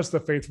helps give us the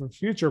faith for the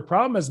future.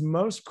 Problem is,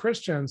 most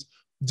Christians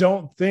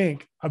don't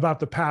think about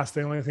the past.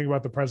 They only think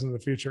about the present and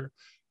the future.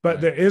 But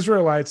the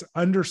Israelites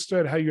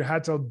understood how you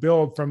had to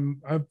build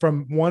from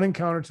one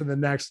encounter to the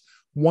next,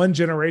 one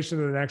generation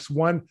to the next,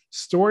 one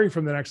story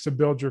from the next to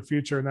build your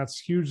future. And that's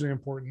hugely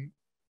important.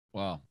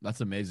 Wow,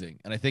 that's amazing.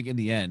 And I think in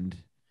the end,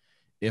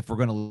 if we're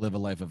going to live a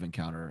life of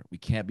encounter, we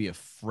can't be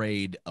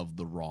afraid of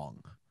the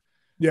wrong.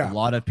 Yeah, a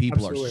lot of people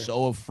absolutely. are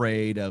so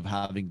afraid of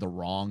having the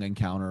wrong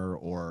encounter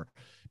or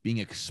being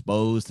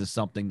exposed to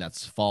something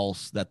that's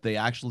false that they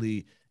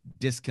actually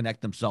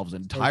disconnect themselves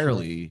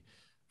entirely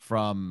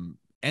from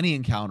any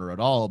encounter at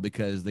all,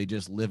 because they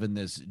just live in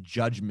this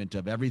judgment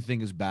of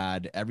everything is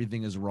bad,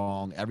 everything is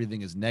wrong,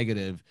 everything is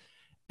negative,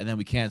 and then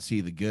we can't see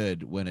the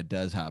good when it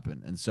does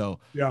happen. And so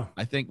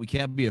I think we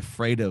can't be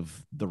afraid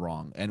of the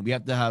wrong, and we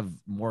have to have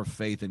more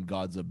faith in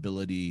God's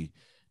ability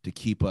to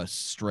keep us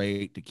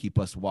straight, to keep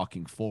us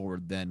walking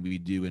forward than we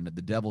do in the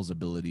devil's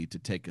ability to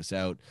take us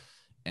out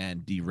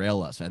and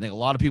derail us. I think a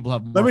lot of people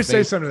have more. Let me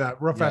say something to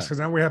that real fast, because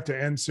now we have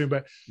to end soon.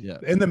 But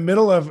in the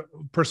middle of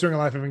pursuing a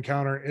life of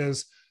encounter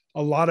is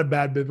a lot of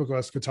bad biblical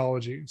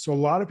eschatology. So a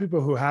lot of people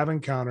who have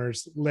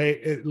encounters,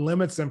 it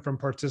limits them from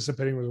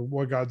participating with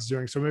what God's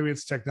doing. So maybe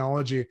it's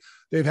technology.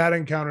 They've had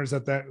encounters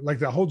that like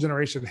the whole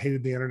generation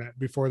hated the internet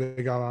before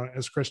they got on it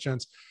as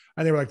Christians.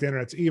 And they were like, the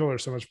internet's evil.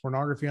 There's so much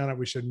pornography on it.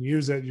 We shouldn't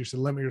use it. You should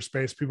limit your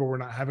space. People were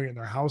not having it in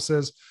their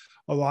houses.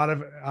 A lot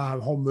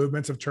of whole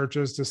movements of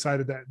churches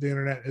decided that the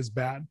internet is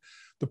bad.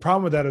 The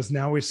problem with that is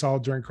now we saw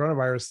during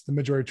coronavirus, the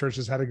majority of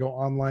churches had to go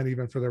online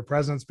even for their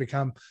presence,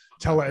 become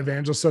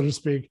televangelists, so to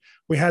speak.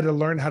 We had to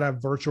learn how to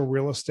have virtual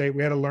real estate.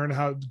 We had to learn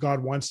how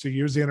God wants to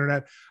use the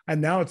internet.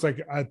 And now it's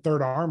like a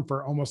third arm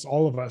for almost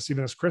all of us,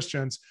 even as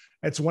Christians.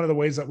 It's one of the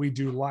ways that we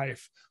do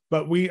life.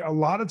 But a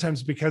lot of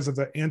times, because of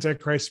the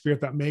Antichrist spirit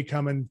that may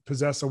come and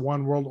possess a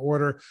one world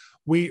order,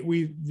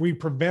 we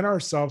prevent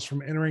ourselves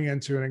from entering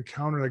into an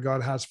encounter that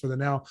God has for the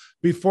now.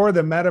 Before,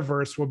 the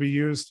metaverse will be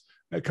used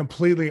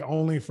completely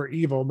only for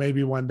evil,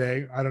 maybe one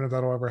day. I don't know if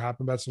that'll ever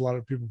happen, but that's a lot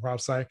of people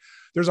prophesy.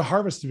 There's a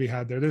harvest to be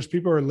had there. There's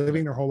people who are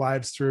living their whole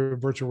lives through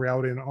virtual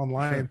reality and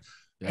online.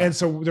 And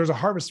so there's a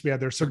harvest to be had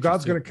there. So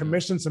God's going to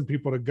commission some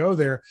people to go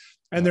there.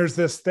 And there's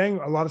this thing,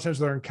 a lot of times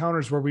there are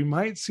encounters where we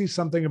might see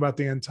something about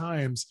the end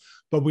times,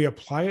 but we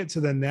apply it to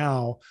the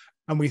now.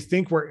 And we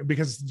think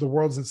because the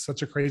world's in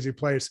such a crazy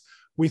place,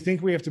 we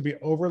think we have to be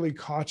overly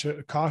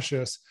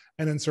cautious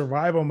and in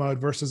survival mode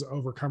versus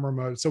overcomer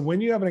mode. So when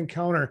you have an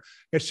encounter,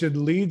 it should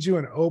lead you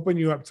and open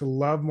you up to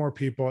love more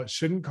people. It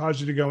shouldn't cause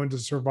you to go into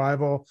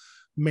survival,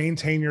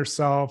 maintain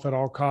yourself at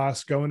all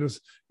costs, go into,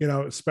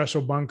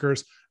 special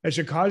bunkers. It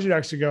should cause you to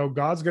actually go,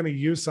 God's going to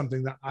use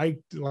something that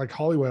like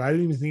Hollywood, I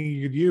didn't even think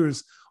you could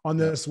use on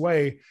this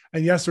way.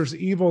 And yes, there's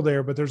evil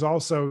there, but there's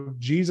also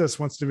Jesus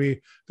wants to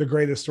be the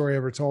greatest story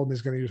ever told. And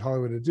he's going to use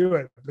Hollywood to do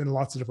it in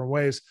lots of different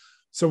ways.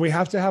 So we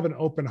have to have an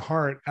open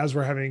heart as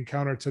we're having an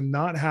encounter to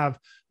not have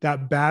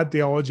that bad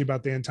theology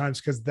about the end times,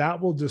 because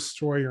that will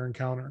destroy your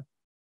encounter.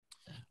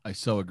 I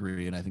so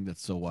agree. And I think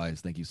that's so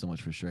wise. Thank you so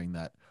much for sharing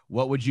that.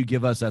 What would you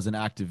give us as an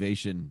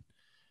activation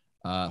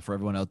for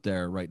everyone out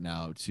there right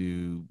now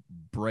to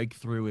break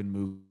through and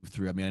move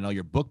through? I mean, I know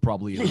your book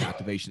probably is an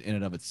activation in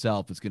and of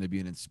itself. It's going to be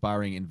an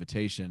inspiring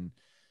invitation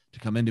to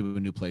come into a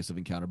new place of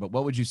encounter. But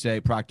what would you say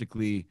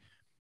practically,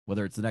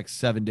 whether it's the next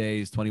 7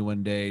 days,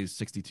 21 days,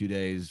 62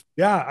 days?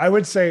 Yeah, I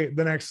would say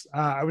the next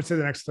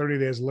 30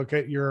 days, look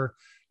at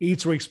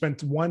each week,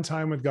 spend one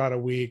time with God a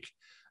week.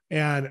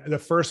 And the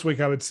first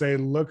week, I would say,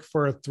 look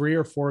for 3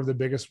 or 4 of the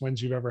biggest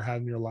wins you've ever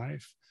had in your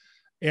life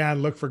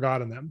and look for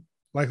God in them.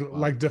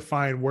 Like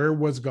define, where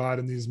was God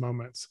in these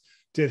moments?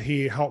 Did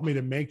he help me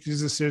to make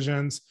these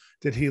decisions?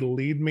 Did he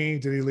lead me?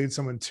 Did he lead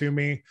someone to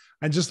me?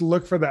 And just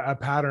look for a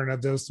pattern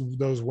of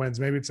those wins.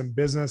 Maybe it's in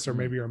business, or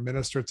maybe you're a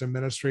minister, it's in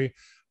ministry.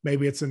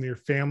 Maybe it's in your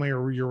family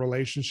or your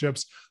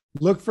relationships.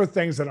 Look for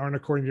things that aren't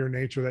according to your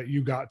nature that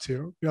you got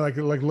to, like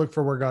look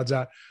for where God's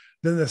at.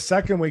 Then the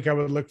second week, I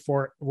would look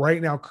for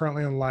right now,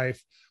 currently in life,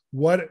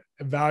 what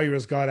value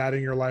is God adding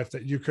in your life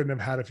that you couldn't have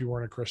had if you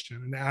weren't a Christian?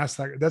 And ask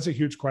that. That's a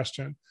huge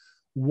question.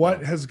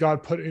 What has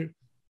God put in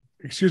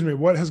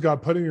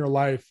your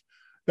life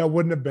that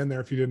wouldn't have been there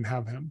if you didn't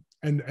have him?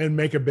 And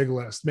make a big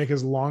list, make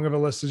as long of a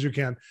list as you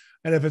can.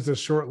 And if it's a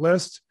short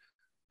list,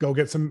 go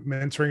get some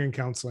mentoring and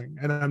counseling.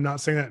 And I'm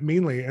not saying that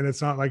meanly. And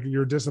it's not like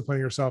you're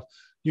disciplining yourself.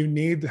 You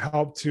need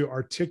help to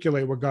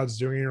articulate what God's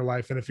doing in your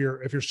life. And if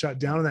you're shut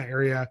down in that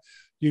area,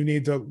 you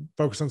need to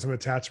focus on some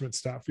attachment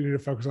stuff. You need to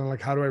focus on,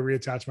 like, how do I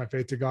reattach my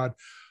faith to God?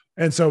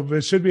 And so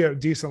it should be a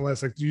decent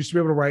list. Like you should be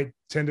able to write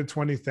 10 to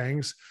 20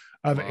 things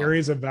of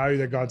areas of value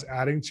that God's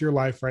adding to your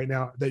life right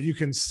now that you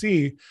can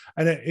see.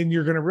 And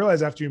you're going to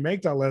realize after you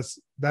make that list,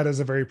 that is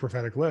a very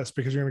prophetic list,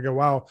 because you're going to go,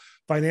 wow,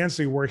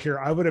 financially we're here.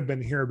 I would have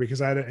been here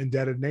because I had an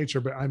indebted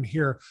nature, but I'm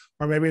here.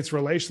 Or maybe it's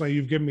relationally.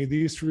 You've given me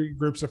these 3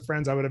 groups of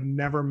friends I would have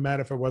never met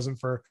if it wasn't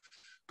for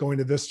going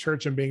to this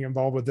church and being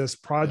involved with this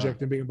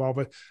project and being involved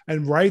with,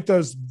 and write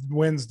those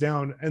wins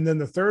down. And then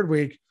the third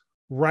week,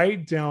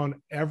 write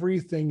down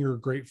everything you're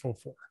grateful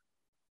for.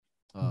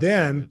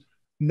 Then so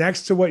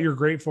next to what you're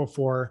grateful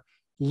for,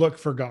 look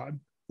for God.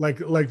 Like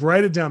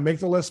write it down, make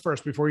the list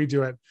first before you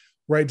do it.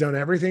 Write down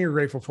everything you're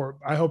grateful for.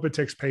 I hope it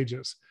takes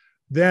pages.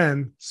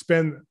 Then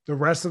spend the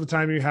rest of the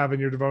time you have in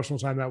your devotional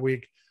time that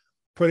week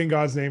putting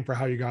God's name for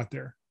how you got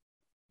there.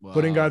 Wow.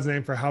 Putting God's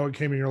name for how it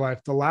came in your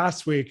life. The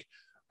last week,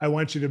 I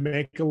want you to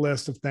make a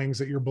list of things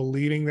that you're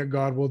believing that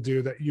God will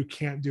do that you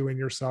can't do in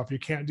yourself. You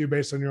can't do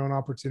based on your own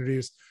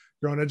opportunities,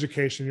 your own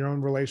education, your own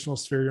relational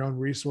sphere, your own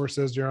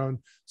resources, your own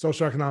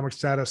social economic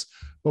status.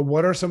 But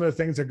what are some of the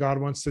things that God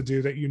wants to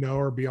do that you know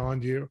are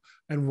beyond you?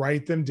 And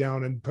write them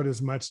down and put as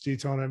much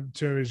detail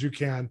into them as you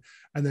can.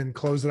 And then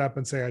close it up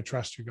and say, I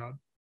trust you, God.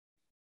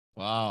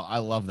 Wow. I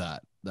love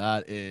that.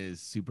 That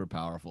is super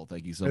powerful.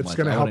 Thank you so much. It's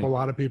going to help a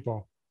lot of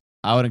people.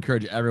 I would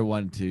encourage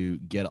everyone to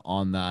get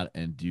on that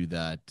and do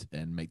that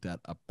and make that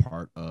a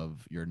part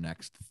of your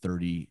next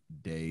 30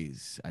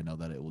 days. I know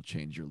that it will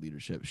change your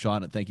leadership.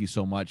 Shawn, thank you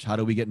so much. How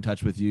do we get in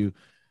touch with you?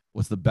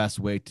 What's the best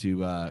way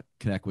to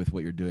connect with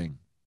what you're doing?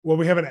 Well,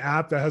 we have an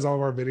app that has all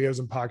of our videos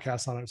and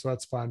podcasts on it, so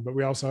that's fun. But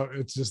we also,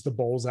 it's just the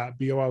Bolz app,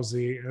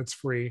 BOLZ, and it's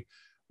free.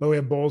 But we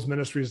have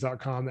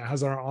bolzministries.com that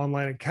has our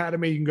online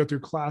academy. You can go through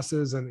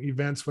classes and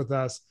events with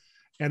us.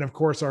 And of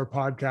course, our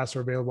podcasts are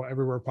available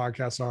everywhere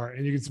podcasts are.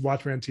 And you can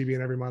watch me on TV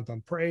and every month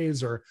on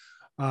Praise, or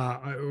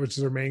which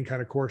is our main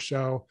kind of core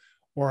show,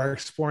 or our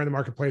Exploring the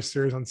Marketplace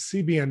series on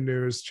CBN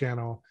News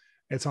channel.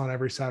 It's on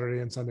every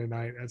Saturday and Sunday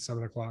night at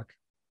 7:00.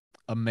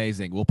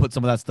 Amazing. We'll put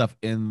some of that stuff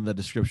in the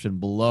description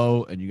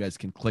below, and you guys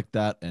can click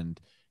that and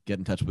get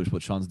in touch with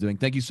what Shawn's doing.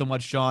 Thank you so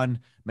much, Shawn.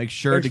 Make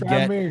sure to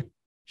get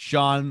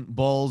Shawn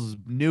Bolz'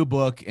 new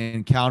book,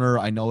 Encounter.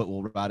 I know it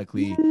will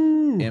radically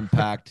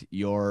impact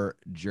your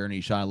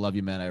journey. Shawn, I love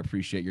you, man. I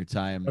appreciate your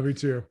time. Love you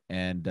too.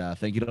 And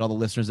thank you to all the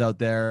listeners out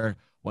there.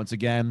 Once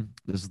again,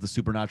 this is the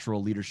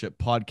Supernatural Leadership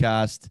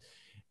Podcast.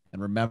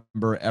 And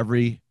remember,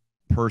 every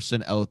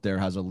person out there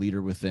has a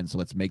leader within. So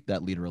let's make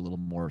that leader a little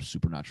more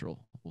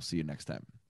supernatural. We'll see you next time.